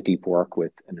a lot of deep work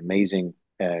with an amazing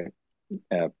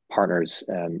partners.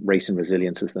 Race and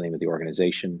Resilience is the name of the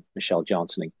organization. Michelle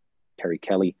Johnson and Terry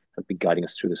Kelly have been guiding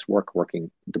us through this work, working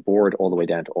the board all the way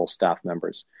down to all staff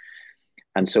members.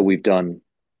 And so we've done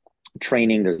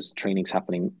training. There's trainings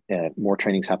happening, more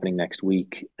trainings happening next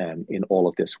week in all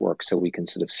of this work, so we can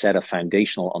sort of set a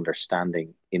foundational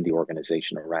understanding in the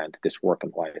organization around this work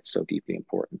and why it's so deeply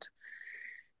important.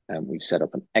 We've set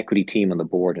up an equity team on the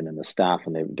board and in the staff,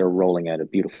 and they're rolling out a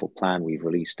beautiful plan. We've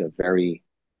released a very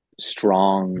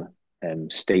strong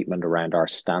statement around our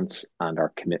stance and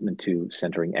our commitment to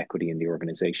centering equity in the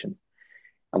organization.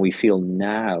 And we feel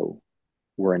now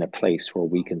we're in a place where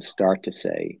we can start to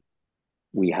say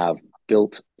we have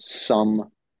built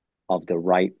some of the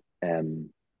right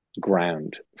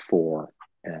ground for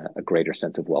a greater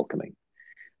sense of welcoming.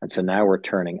 And so now we're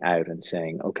turning out and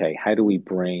saying, okay, how do we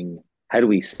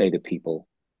say to people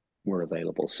we're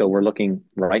available? So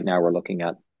right now we're looking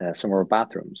at some of our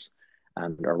bathrooms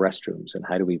and our restrooms, and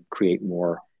how do we create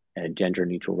more gender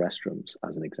neutral restrooms,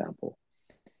 as an example.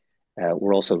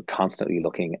 We're also constantly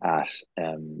looking at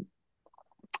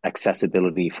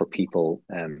accessibility for people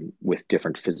with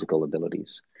different physical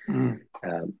abilities. Mm.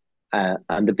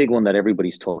 And the big one that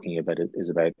everybody's talking about is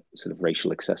about sort of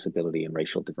racial accessibility and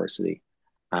racial diversity.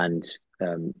 And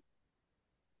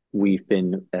we've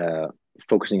been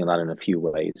focusing on that in a few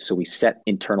ways. So we set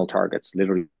internal targets,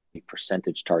 literally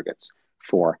percentage targets,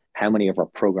 for how many of our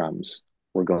programs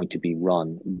were going to be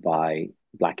run by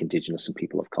Black, Indigenous, and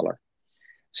people of color.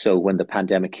 So when the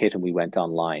pandemic hit and we went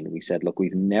online, we said, look,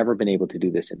 we've never been able to do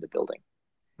this in the building.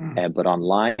 But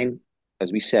online,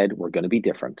 as we said, we're going to be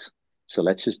different. So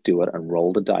let's just do it and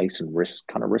roll the dice and risk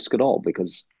it all,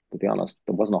 because to be honest,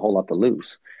 there wasn't a whole lot to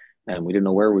lose and we didn't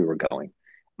know where we were going.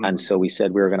 Mm-hmm. And so we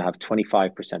said we were going to have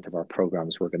 25% of our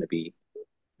programs were going to be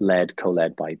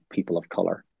co-led by people of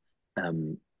color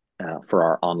for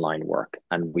our online work.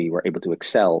 And we were able to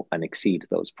excel and exceed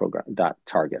that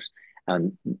target.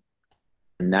 And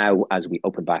now, as we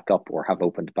open back up or have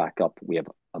opened back up, we have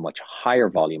a much higher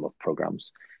volume of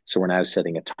programs. So we're now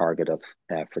setting a target of,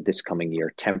 for this coming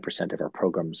year, 10% of our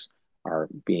programs are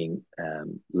being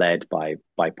led by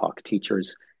BIPOC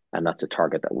teachers, and that's a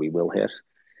target that we will hit.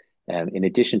 In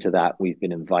addition to that, we've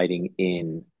been inviting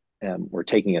in, we're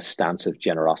taking a stance of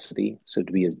generosity, so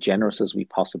to be as generous as we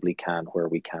possibly can where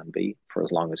we can be for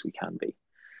as long as we can be.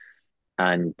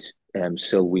 And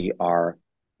so we are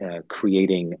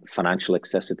creating financial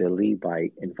accessibility by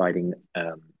inviting,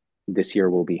 this year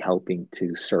we'll be helping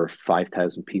to serve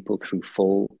 5,000 people through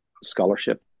full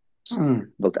scholarships,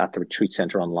 both at the retreat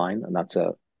center online, and that's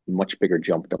a much bigger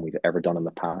jump than we've ever done in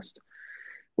the past.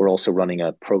 We're also running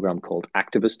a program called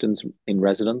Activists in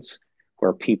Residence,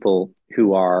 where people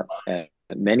who are,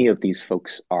 many of these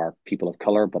folks are people of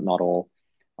color, but not all,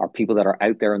 are people that are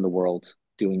out there in the world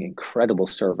doing incredible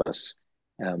service,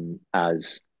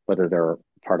 as whether they're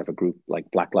part of a group like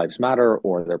Black Lives Matter,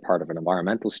 or they're part of an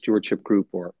environmental stewardship group,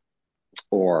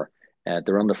 or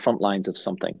they're on the front lines of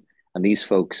something. And these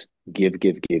folks give,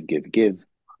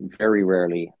 very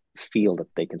rarely feel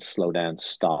that they can slow down,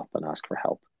 stop, and ask for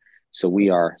help. So we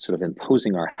are sort of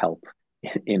imposing our help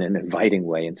in an inviting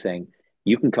way and saying,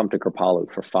 you can come to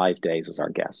Kripalu for 5 days as our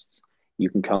guests. You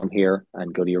can come here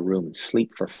and go to your room and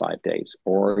sleep for 5 days,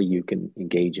 or you can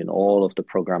engage in all of the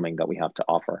programming that we have to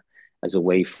offer as a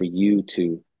way for you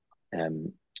to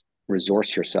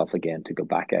resource yourself again, to go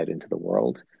back out into the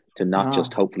world, to not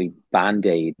just hopefully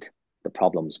band-aid the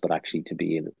problems, but actually to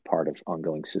be a part of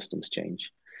ongoing systems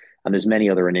change. And there's many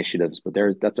other initiatives, but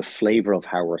that's a flavor of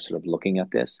how we're sort of looking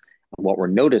at this. And what we're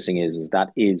noticing is that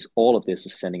all of this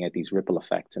is sending out these ripple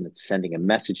effects, and it's sending a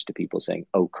message to people saying,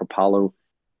 oh, Kripalu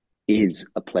is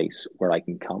a place where I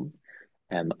can come,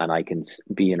 and I can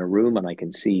be in a room and I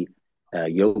can see a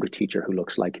yoga teacher who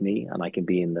looks like me, and I can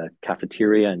be in the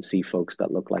cafeteria and see folks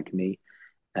that look like me.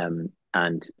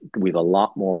 And we've a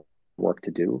lot more work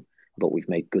to do, but we've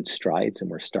made good strides, and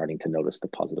we're starting to notice the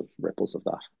positive ripples of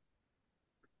that.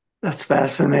 That's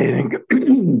fascinating.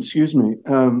 Excuse me.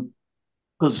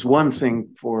 Because one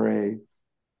thing for a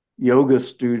yoga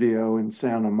studio in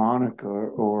Santa Monica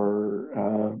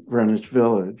or Greenwich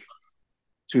Village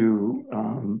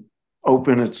to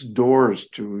open its doors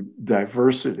to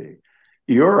diversity.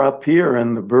 You're up here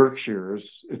in the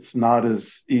Berkshires. It's not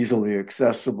as easily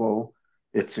accessible.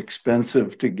 It's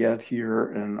expensive to get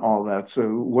here and all that. So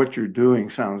what you're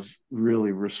doing sounds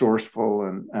really resourceful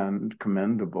and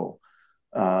commendable.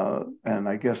 And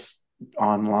I guess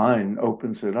online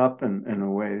opens it up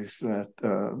in ways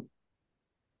that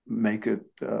make it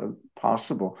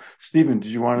possible. Stephen,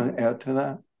 did you want to add to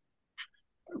that?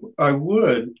 I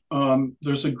would.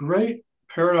 There's a great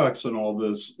paradox in all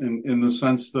this, in the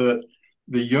sense that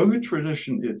the yoga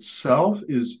tradition itself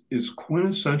is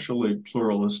quintessentially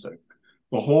pluralistic.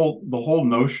 The whole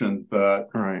notion that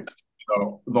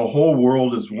the whole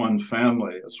world is one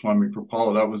family, as Swami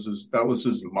Kripalu, that was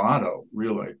his motto,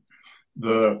 really.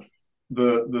 The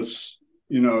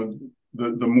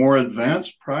more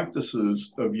advanced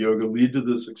practices of yoga lead to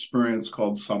this experience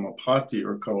called samapati,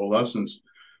 or coalescence,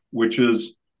 which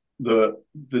is the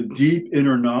deep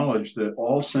inner knowledge that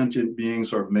all sentient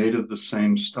beings are made of the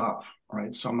same stuff,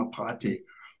 right? Samapati,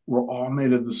 we're all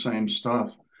made of the same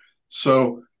stuff.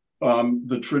 So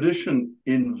the tradition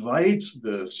invites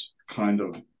this kind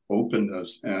of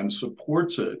openness and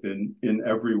supports it in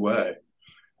every way.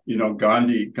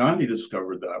 Gandhi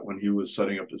discovered that when he was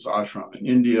setting up his ashram in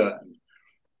India,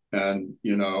 and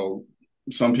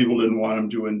some people didn't want him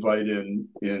to invite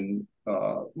in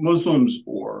Muslims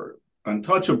or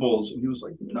untouchables, and he was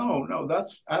like, no,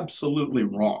 that's absolutely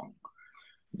wrong.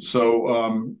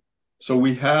 So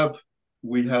we have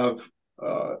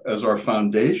as our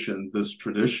foundation this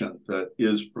tradition that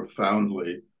is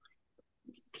profoundly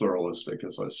pluralistic,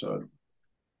 as I said,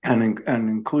 and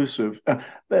inclusive. I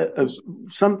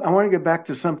want to get back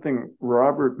to something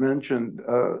Robert mentioned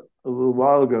a little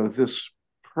while ago. This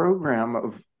program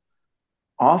of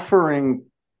offering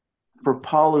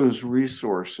Kripalu's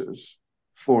resources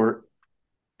for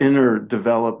inner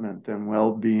development and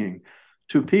well-being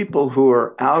to people who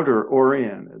are outer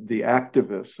oriented, the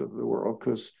activists of the world.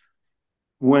 Because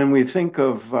when we think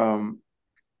of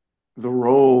the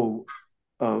role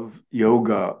of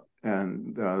yoga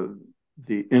and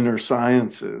the inner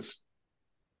sciences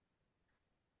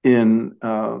in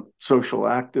social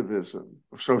activism,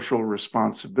 social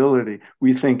responsibility,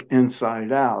 we think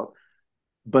inside out.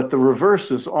 But the reverse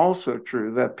is also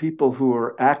true, that people who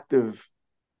are active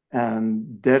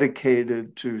and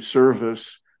dedicated to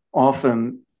service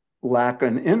often lack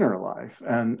an inner life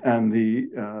and the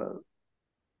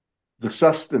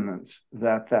sustenance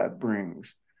that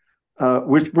brings.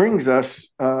 which brings us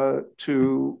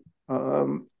to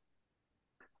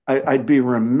I'd be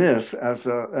remiss as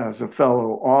a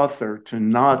fellow author to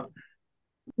not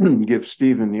give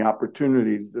Stephen the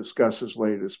opportunity to discuss his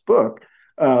latest book.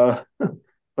 But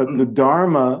the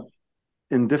Dharma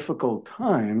in Difficult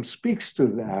Times speaks to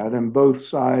that and both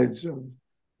sides of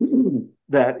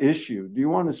that issue. Do you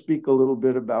want to speak a little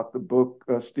bit about the book,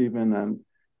 Stephen, and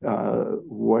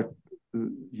what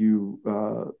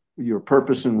your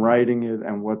purpose in writing it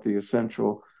and what the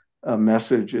essential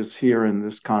message is here in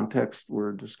this context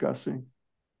we're discussing?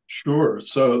 Sure.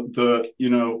 So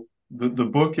the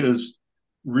book is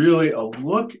really a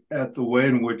look at the way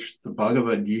in which the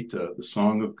Bhagavad Gita, the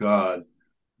Song of God,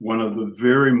 one of the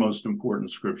very most important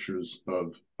scriptures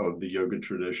of the yoga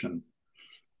tradition,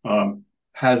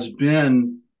 has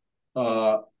been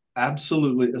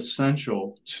absolutely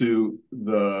essential to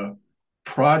the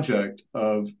project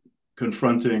of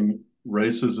confronting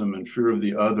racism and fear of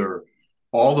the other,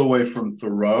 all the way from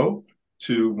Thoreau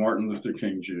to Martin Luther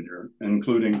King Jr.,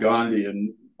 including Gandhi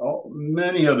and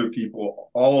many other people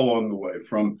all along the way,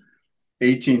 from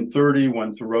 1830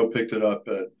 when Thoreau picked it up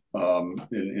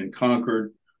in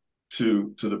Concord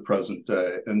to the present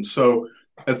day. And so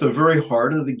at the very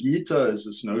heart of the Gita is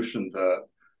this notion that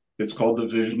it's called the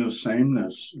vision of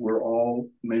sameness. We're all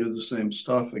made of the same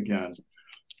stuff again.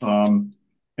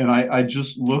 And I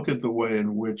just look at the way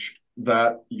in which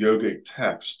that yogic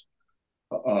text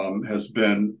has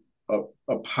been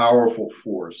a powerful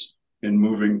force in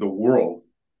moving the world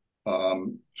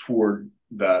toward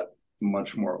that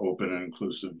much more open and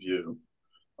inclusive view.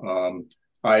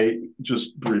 I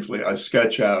just briefly, I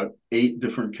sketch out 8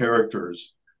 different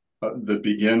characters that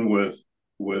begin with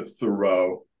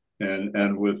Thoreau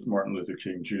and with Martin Luther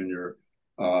King Jr.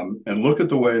 And look at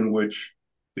the way in which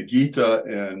the Gita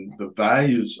and the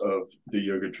values of the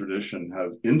yoga tradition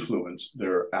have influenced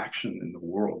their action in the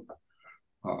world.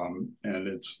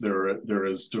 And they're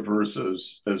as diverse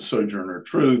as Sojourner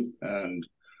Truth and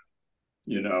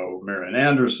Marian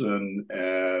Anderson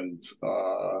and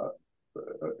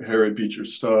Harriet Beecher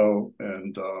Stowe.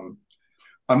 And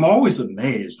I'm always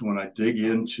amazed when I dig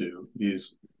into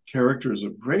these characters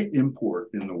of great import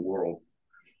in the world,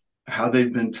 how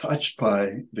they've been touched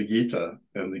by the Gita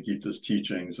and the Gita's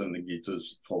teachings and the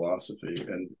Gita's philosophy,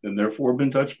 and therefore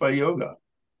been touched by yoga.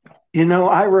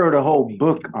 I wrote a whole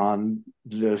book on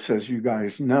this, as you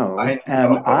guys know,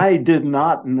 and I did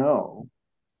not know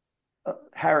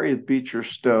Harriet Beecher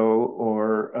Stowe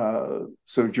or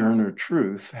Sojourner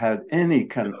Truth had any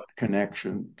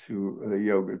connection to the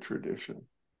yoga tradition.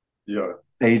 Yeah.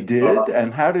 They did?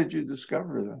 And how did you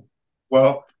discover them?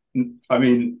 Well, I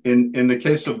mean, in the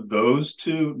case of those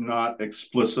two, not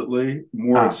explicitly,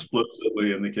 more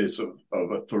explicitly in the case of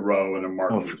a Thoreau and a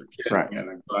Martin Luther King and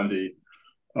a Gandhi.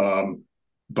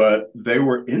 But they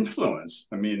were influenced.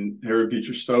 I mean, Harriet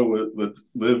Beecher Stowe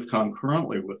lived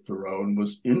concurrently with Thoreau and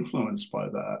was influenced by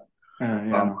that.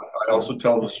 I also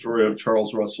tell the story of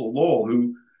Charles Russell Lowell,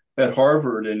 who at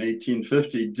Harvard in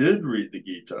 1850 did read the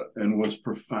Gita and was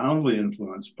profoundly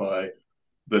influenced by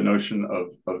the notion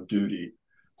of duty.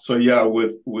 So yeah,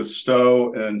 with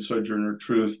Stowe and Sojourner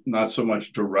Truth, not so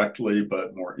much directly,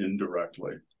 but more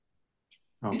indirectly.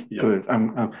 Oh, yeah. Good.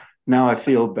 Now I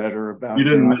feel better about it. You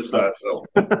didn't miss that, Phil.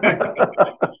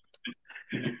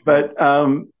 But I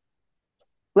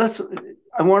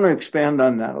want to expand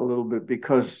on that a little bit,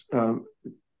 because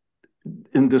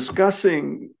in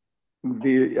discussing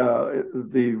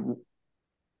the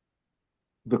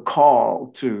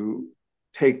call to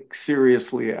take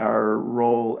seriously our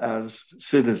role as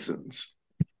citizens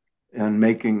and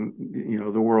making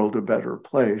the world a better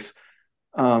place.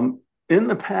 In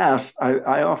the past,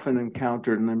 I often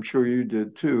encountered, and I'm sure you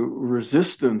did too,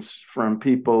 resistance from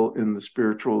people in the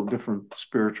different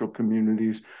spiritual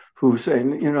communities who say,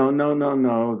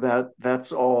 no,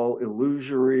 that's all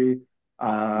illusory.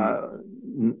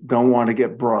 Don't want to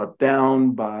get brought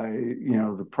down by,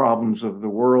 the problems of the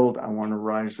world. I want to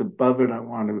rise above it. I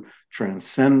want to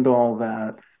transcend all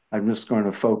that. I'm just going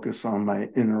to focus on my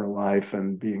inner life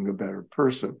and being a better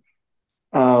person.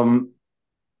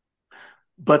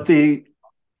 But the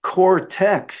core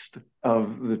text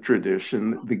of the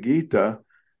tradition, the Gita,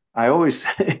 I always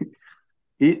say,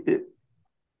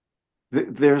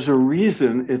 there's a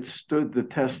reason it stood the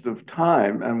test of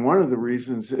time. And one of the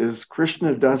reasons is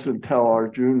Krishna doesn't tell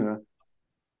Arjuna,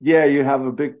 yeah, you have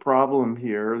a big problem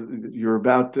here. You're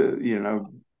about to,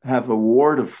 have a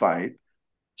war to fight.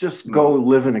 Just go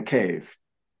live in a cave.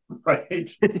 Right.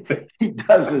 He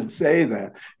doesn't say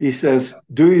that. He says,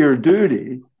 do your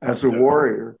duty as a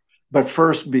warrior, but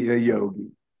first be a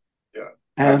yogi. Yeah,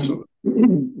 and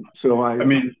absolutely. So I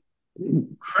mean,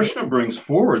 Krishna brings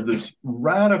forward this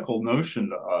radical notion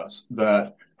to us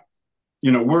that,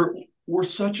 you know, we're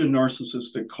such a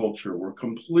narcissistic culture. We're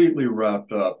completely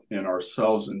wrapped up in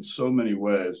ourselves in so many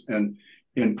ways and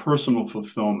in personal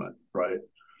fulfillment, right?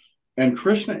 And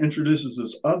Krishna introduces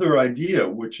this other idea,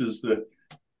 which is that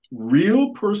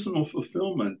real personal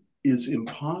fulfillment is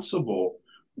impossible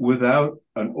without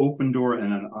an open door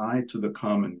and an eye to the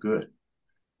common good.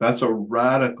 That's a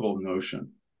radical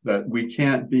notion that we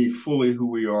can't be fully who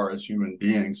we are as human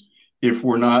beings if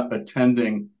we're not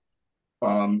attending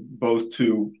both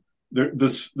to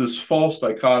this false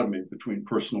dichotomy between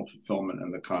personal fulfillment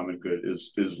and the common good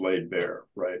is laid bare,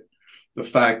 right? The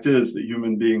fact is that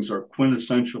human beings are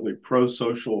quintessentially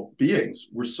pro-social beings.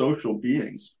 We're social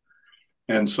beings.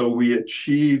 And so we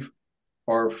achieve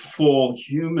our full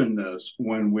humanness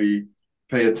when we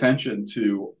pay attention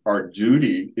to our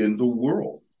duty in the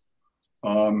world.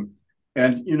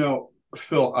 And, you know,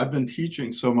 Phil, I've been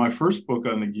teaching. So my first book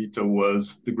on the Gita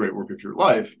was The Great Work of Your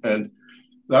Life. And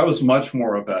that was much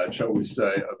more about, shall we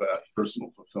say, about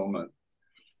personal fulfillment.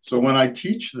 So when I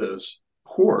teach this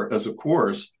course as a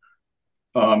course,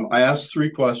 I ask three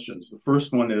questions. The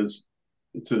first one is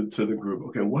to the group,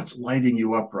 okay, what's lighting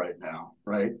you up right now,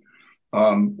 right?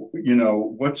 You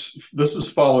know, this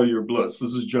is Follow Your Bliss.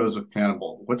 This is Joseph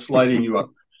Campbell. What's lighting you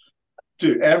up?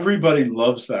 Dude, everybody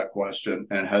loves that question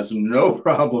and has no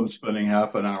problem spending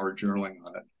half an hour journaling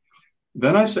on it.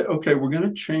 Then I say, okay, we're going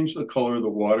to change the color of the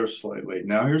water slightly.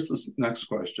 Now here's this next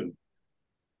question.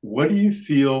 What do you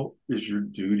feel is your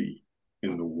duty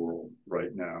in the world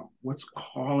right now? What's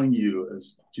calling you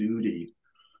as duty?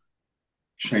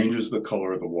 Changes the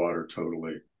color of the water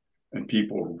totally. And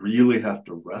people really have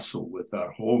to wrestle with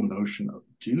that whole notion of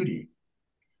duty.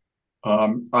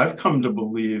 I've come to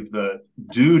believe that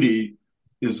duty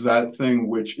is that thing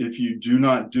which, if you do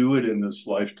not do it in this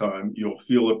lifetime, you'll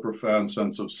feel a profound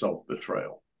sense of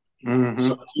self-betrayal. Mm-hmm.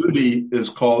 So duty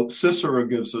is called, Cicero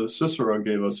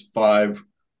gave us 5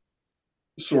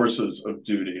 sources of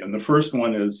duty. And the first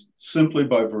one is simply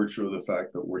by virtue of the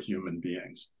fact that we're human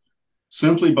beings.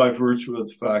 Simply by virtue of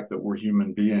the fact that we're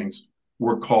human beings,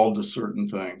 we're called to certain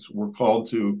things. We're called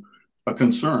to a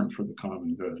concern for the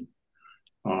common good.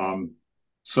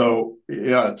 So,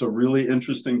 yeah, it's a really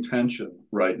interesting tension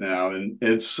right now. And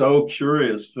it's so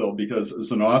curious, Phil, because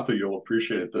as an author, you'll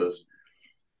appreciate this.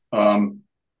 My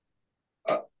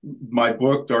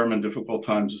book, Dharma in Difficult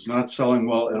Times, is not selling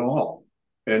well at all.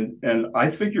 And I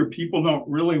figure people don't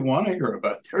really want to hear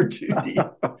about their duty.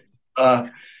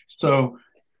 So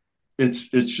it's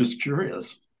just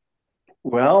curious.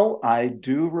 Well, I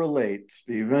do relate,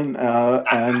 Stephen.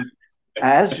 And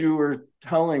as you were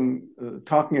talking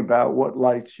about what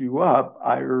lights you up,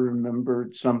 I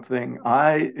remembered something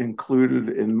I included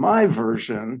in my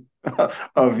version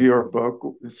of your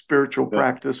book, Spiritual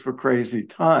Practice for Crazy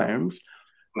Times,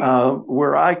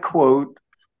 where I quote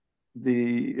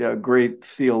the great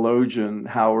theologian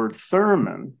Howard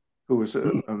Thurman, who was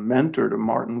a mentor to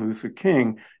Martin Luther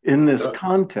King, in this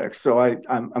context. So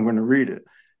I'm going to read it.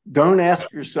 Don't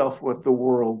ask yourself what the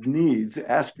world needs.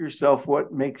 Ask yourself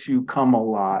what makes you come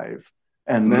alive,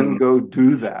 and then go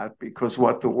do that, because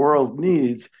what the world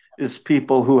needs is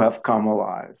people who have come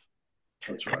alive.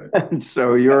 That's right. And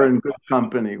so you're in good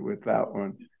company with that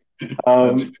one.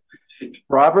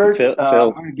 Robert, Phil,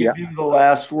 I'm going to give you the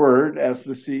last word as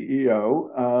the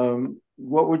CEO.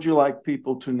 What would you like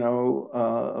people to know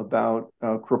about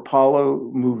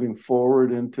Kripalu moving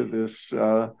forward into this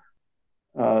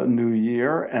new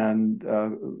year and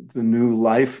the new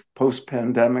life,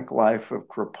 post-pandemic life of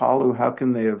Kripalu? How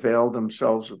can they avail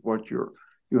themselves of what you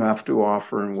have to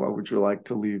offer, and what would you like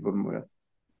to leave them with?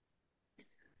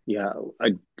 Yeah,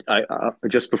 I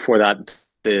just before that,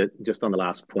 just on the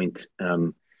last point,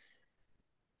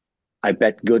 I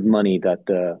bet good money that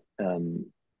the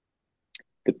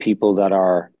people that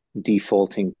are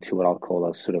defaulting to what I'll call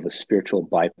a sort of a spiritual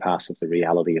bypass of the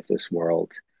reality of this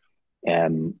world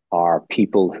are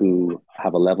people who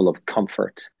have a level of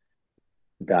comfort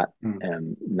that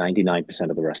 99%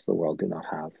 of the rest of the world do not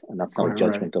have. And that's not a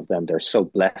judgment of them. They're so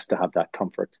blessed to have that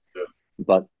comfort. Yeah.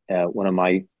 But one of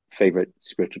my favorite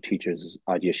spiritual teachers is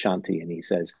Adyashanti, and he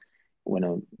says, when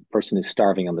a person is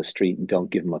starving on the street,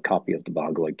 don't give him a copy of the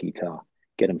Bhagavad Gita.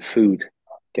 Get him food,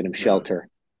 get him shelter,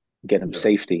 get him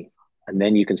safety. And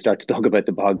then you can start to talk about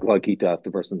the Bhagavad Gita if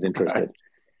the person's interested.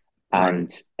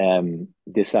 Right. And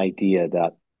this idea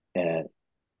that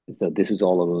this is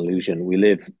all an illusion.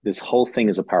 This whole thing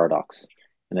is a paradox.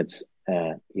 And it's,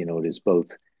 it is both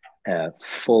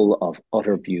full of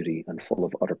utter beauty and full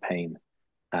of utter pain.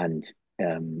 And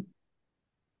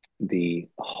the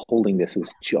holding this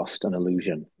is just an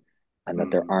illusion and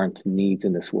that there aren't needs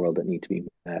in this world that need to be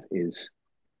met is,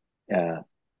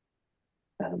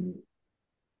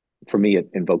 for me, it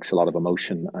invokes a lot of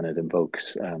emotion, and it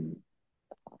invokes,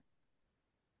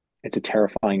 it's a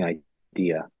terrifying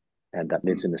idea, and that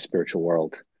lives in the spiritual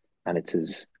world, and it's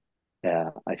as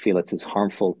I feel it's as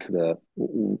harmful to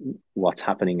what's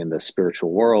happening in the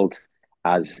spiritual world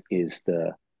as is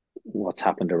what's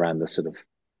happened around the sort of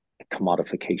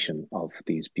commodification of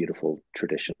these beautiful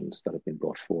traditions that have been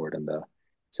brought forward, and the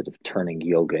sort of turning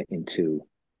yoga into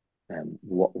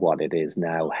what it is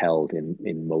now held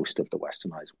in most of the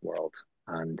westernized world.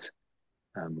 And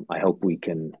I hope we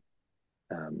can,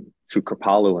 through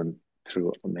Kripalu and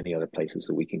through many other places,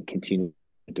 that we can continue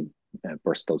to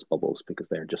burst those bubbles, because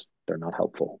they're not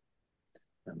helpful.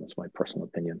 And that's my personal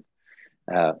opinion.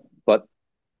 But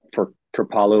for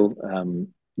Kripalu,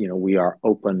 we are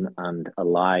open and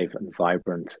alive and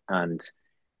vibrant. And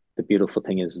the beautiful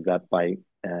thing is that by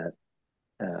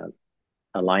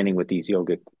aligning with these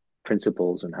yogic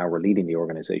principles and how we're leading the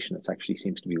organization, it actually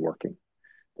seems to be working.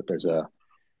 But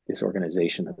this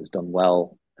organization has done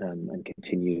well, and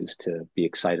continues to be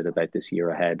excited about this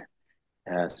year ahead.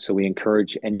 So we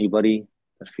encourage anybody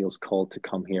that feels called to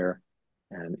come here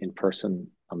in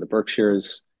person on the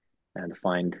Berkshires and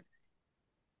find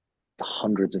the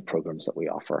hundreds of programs that we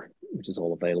offer, which is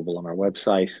all available on our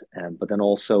website. But then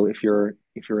also, if you're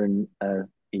in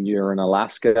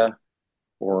Alaska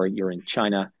or you're in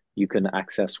China, you can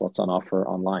access what's on offer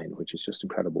online, which is just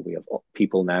incredible. We have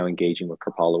people now engaging with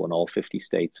Kripalu in all 50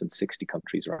 states and 60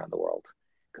 countries around the world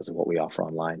because of what we offer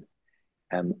online.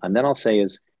 And then I'll say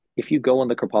is, if you go on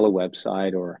the Kripalu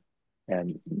website or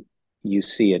you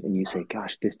see it and you say,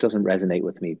 gosh, this doesn't resonate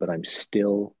with me, but I'm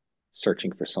still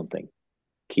searching for something,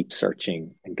 keep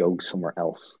searching and go somewhere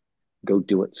else. Go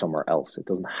do it somewhere else. It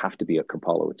doesn't have to be at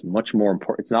Kripalu. It's much more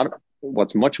important.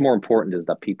 What's much more important is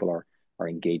that people are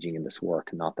engaging in this work,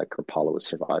 and not that Kripalu is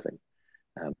surviving.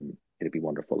 It'd be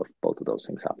wonderful if both of those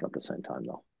things happen at the same time,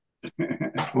 though.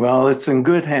 Well, it's in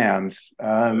good hands.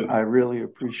 I really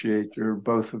appreciate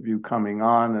both of you coming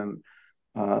on, and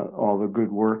all the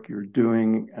good work you're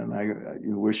doing, and I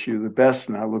wish you the best,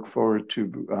 and I look forward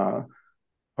to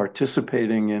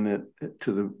participating in it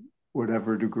to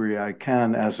whatever degree I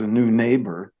can as a new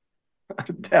neighbor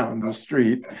down the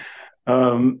street.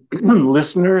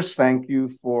 Listeners, thank you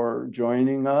for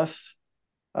joining us.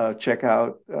 Check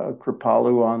out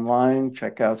Kripalu online.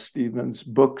 Check out Stephen's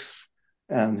books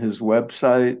and his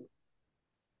website.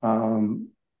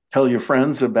 Tell your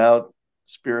friends about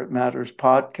Spirit Matters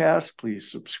podcast. Please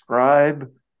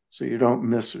subscribe so you don't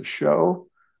miss a show.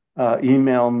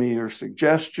 Email me your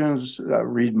suggestions.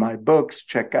 Read my books.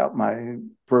 Check out my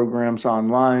programs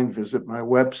online. Visit my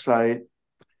website.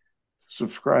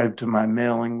 Subscribe to my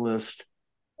mailing list,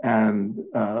 and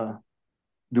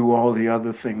do all the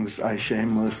other things I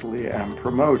shamelessly am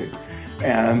promoting.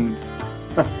 And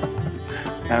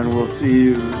and we'll see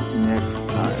you next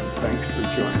time. Thanks for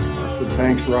joining us. And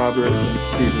thanks, Robert and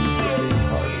Stephen, for being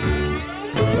part of it.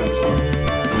 Thanks, Robert.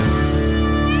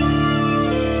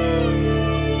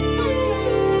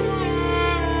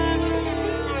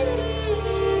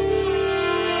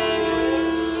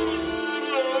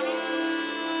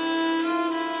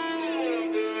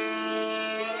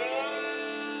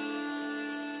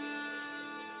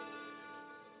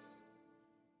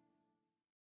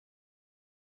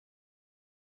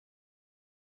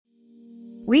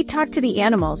 We talk to the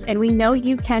animals, and we know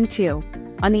you can too.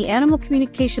 On the Animal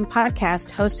Communication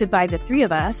Podcast, hosted by the three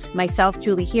of us, myself,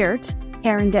 Julie Hirt,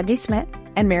 Karen Dudley-Smith,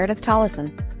 and Meredith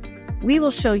Tollison. We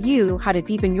will show you how to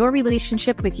deepen your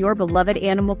relationship with your beloved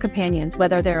animal companions,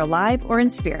 whether they're alive or in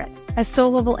spirit. As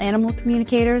soul-level animal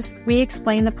communicators, we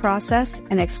explain the process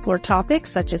and explore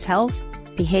topics such as health,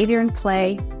 behavior, and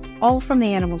play, all from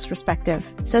the animal's perspective.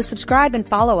 So subscribe and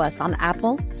follow us on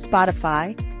Apple,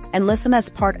 Spotify, and listen as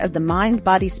part of the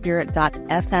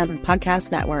mindbodyspirit.fm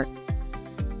podcast network.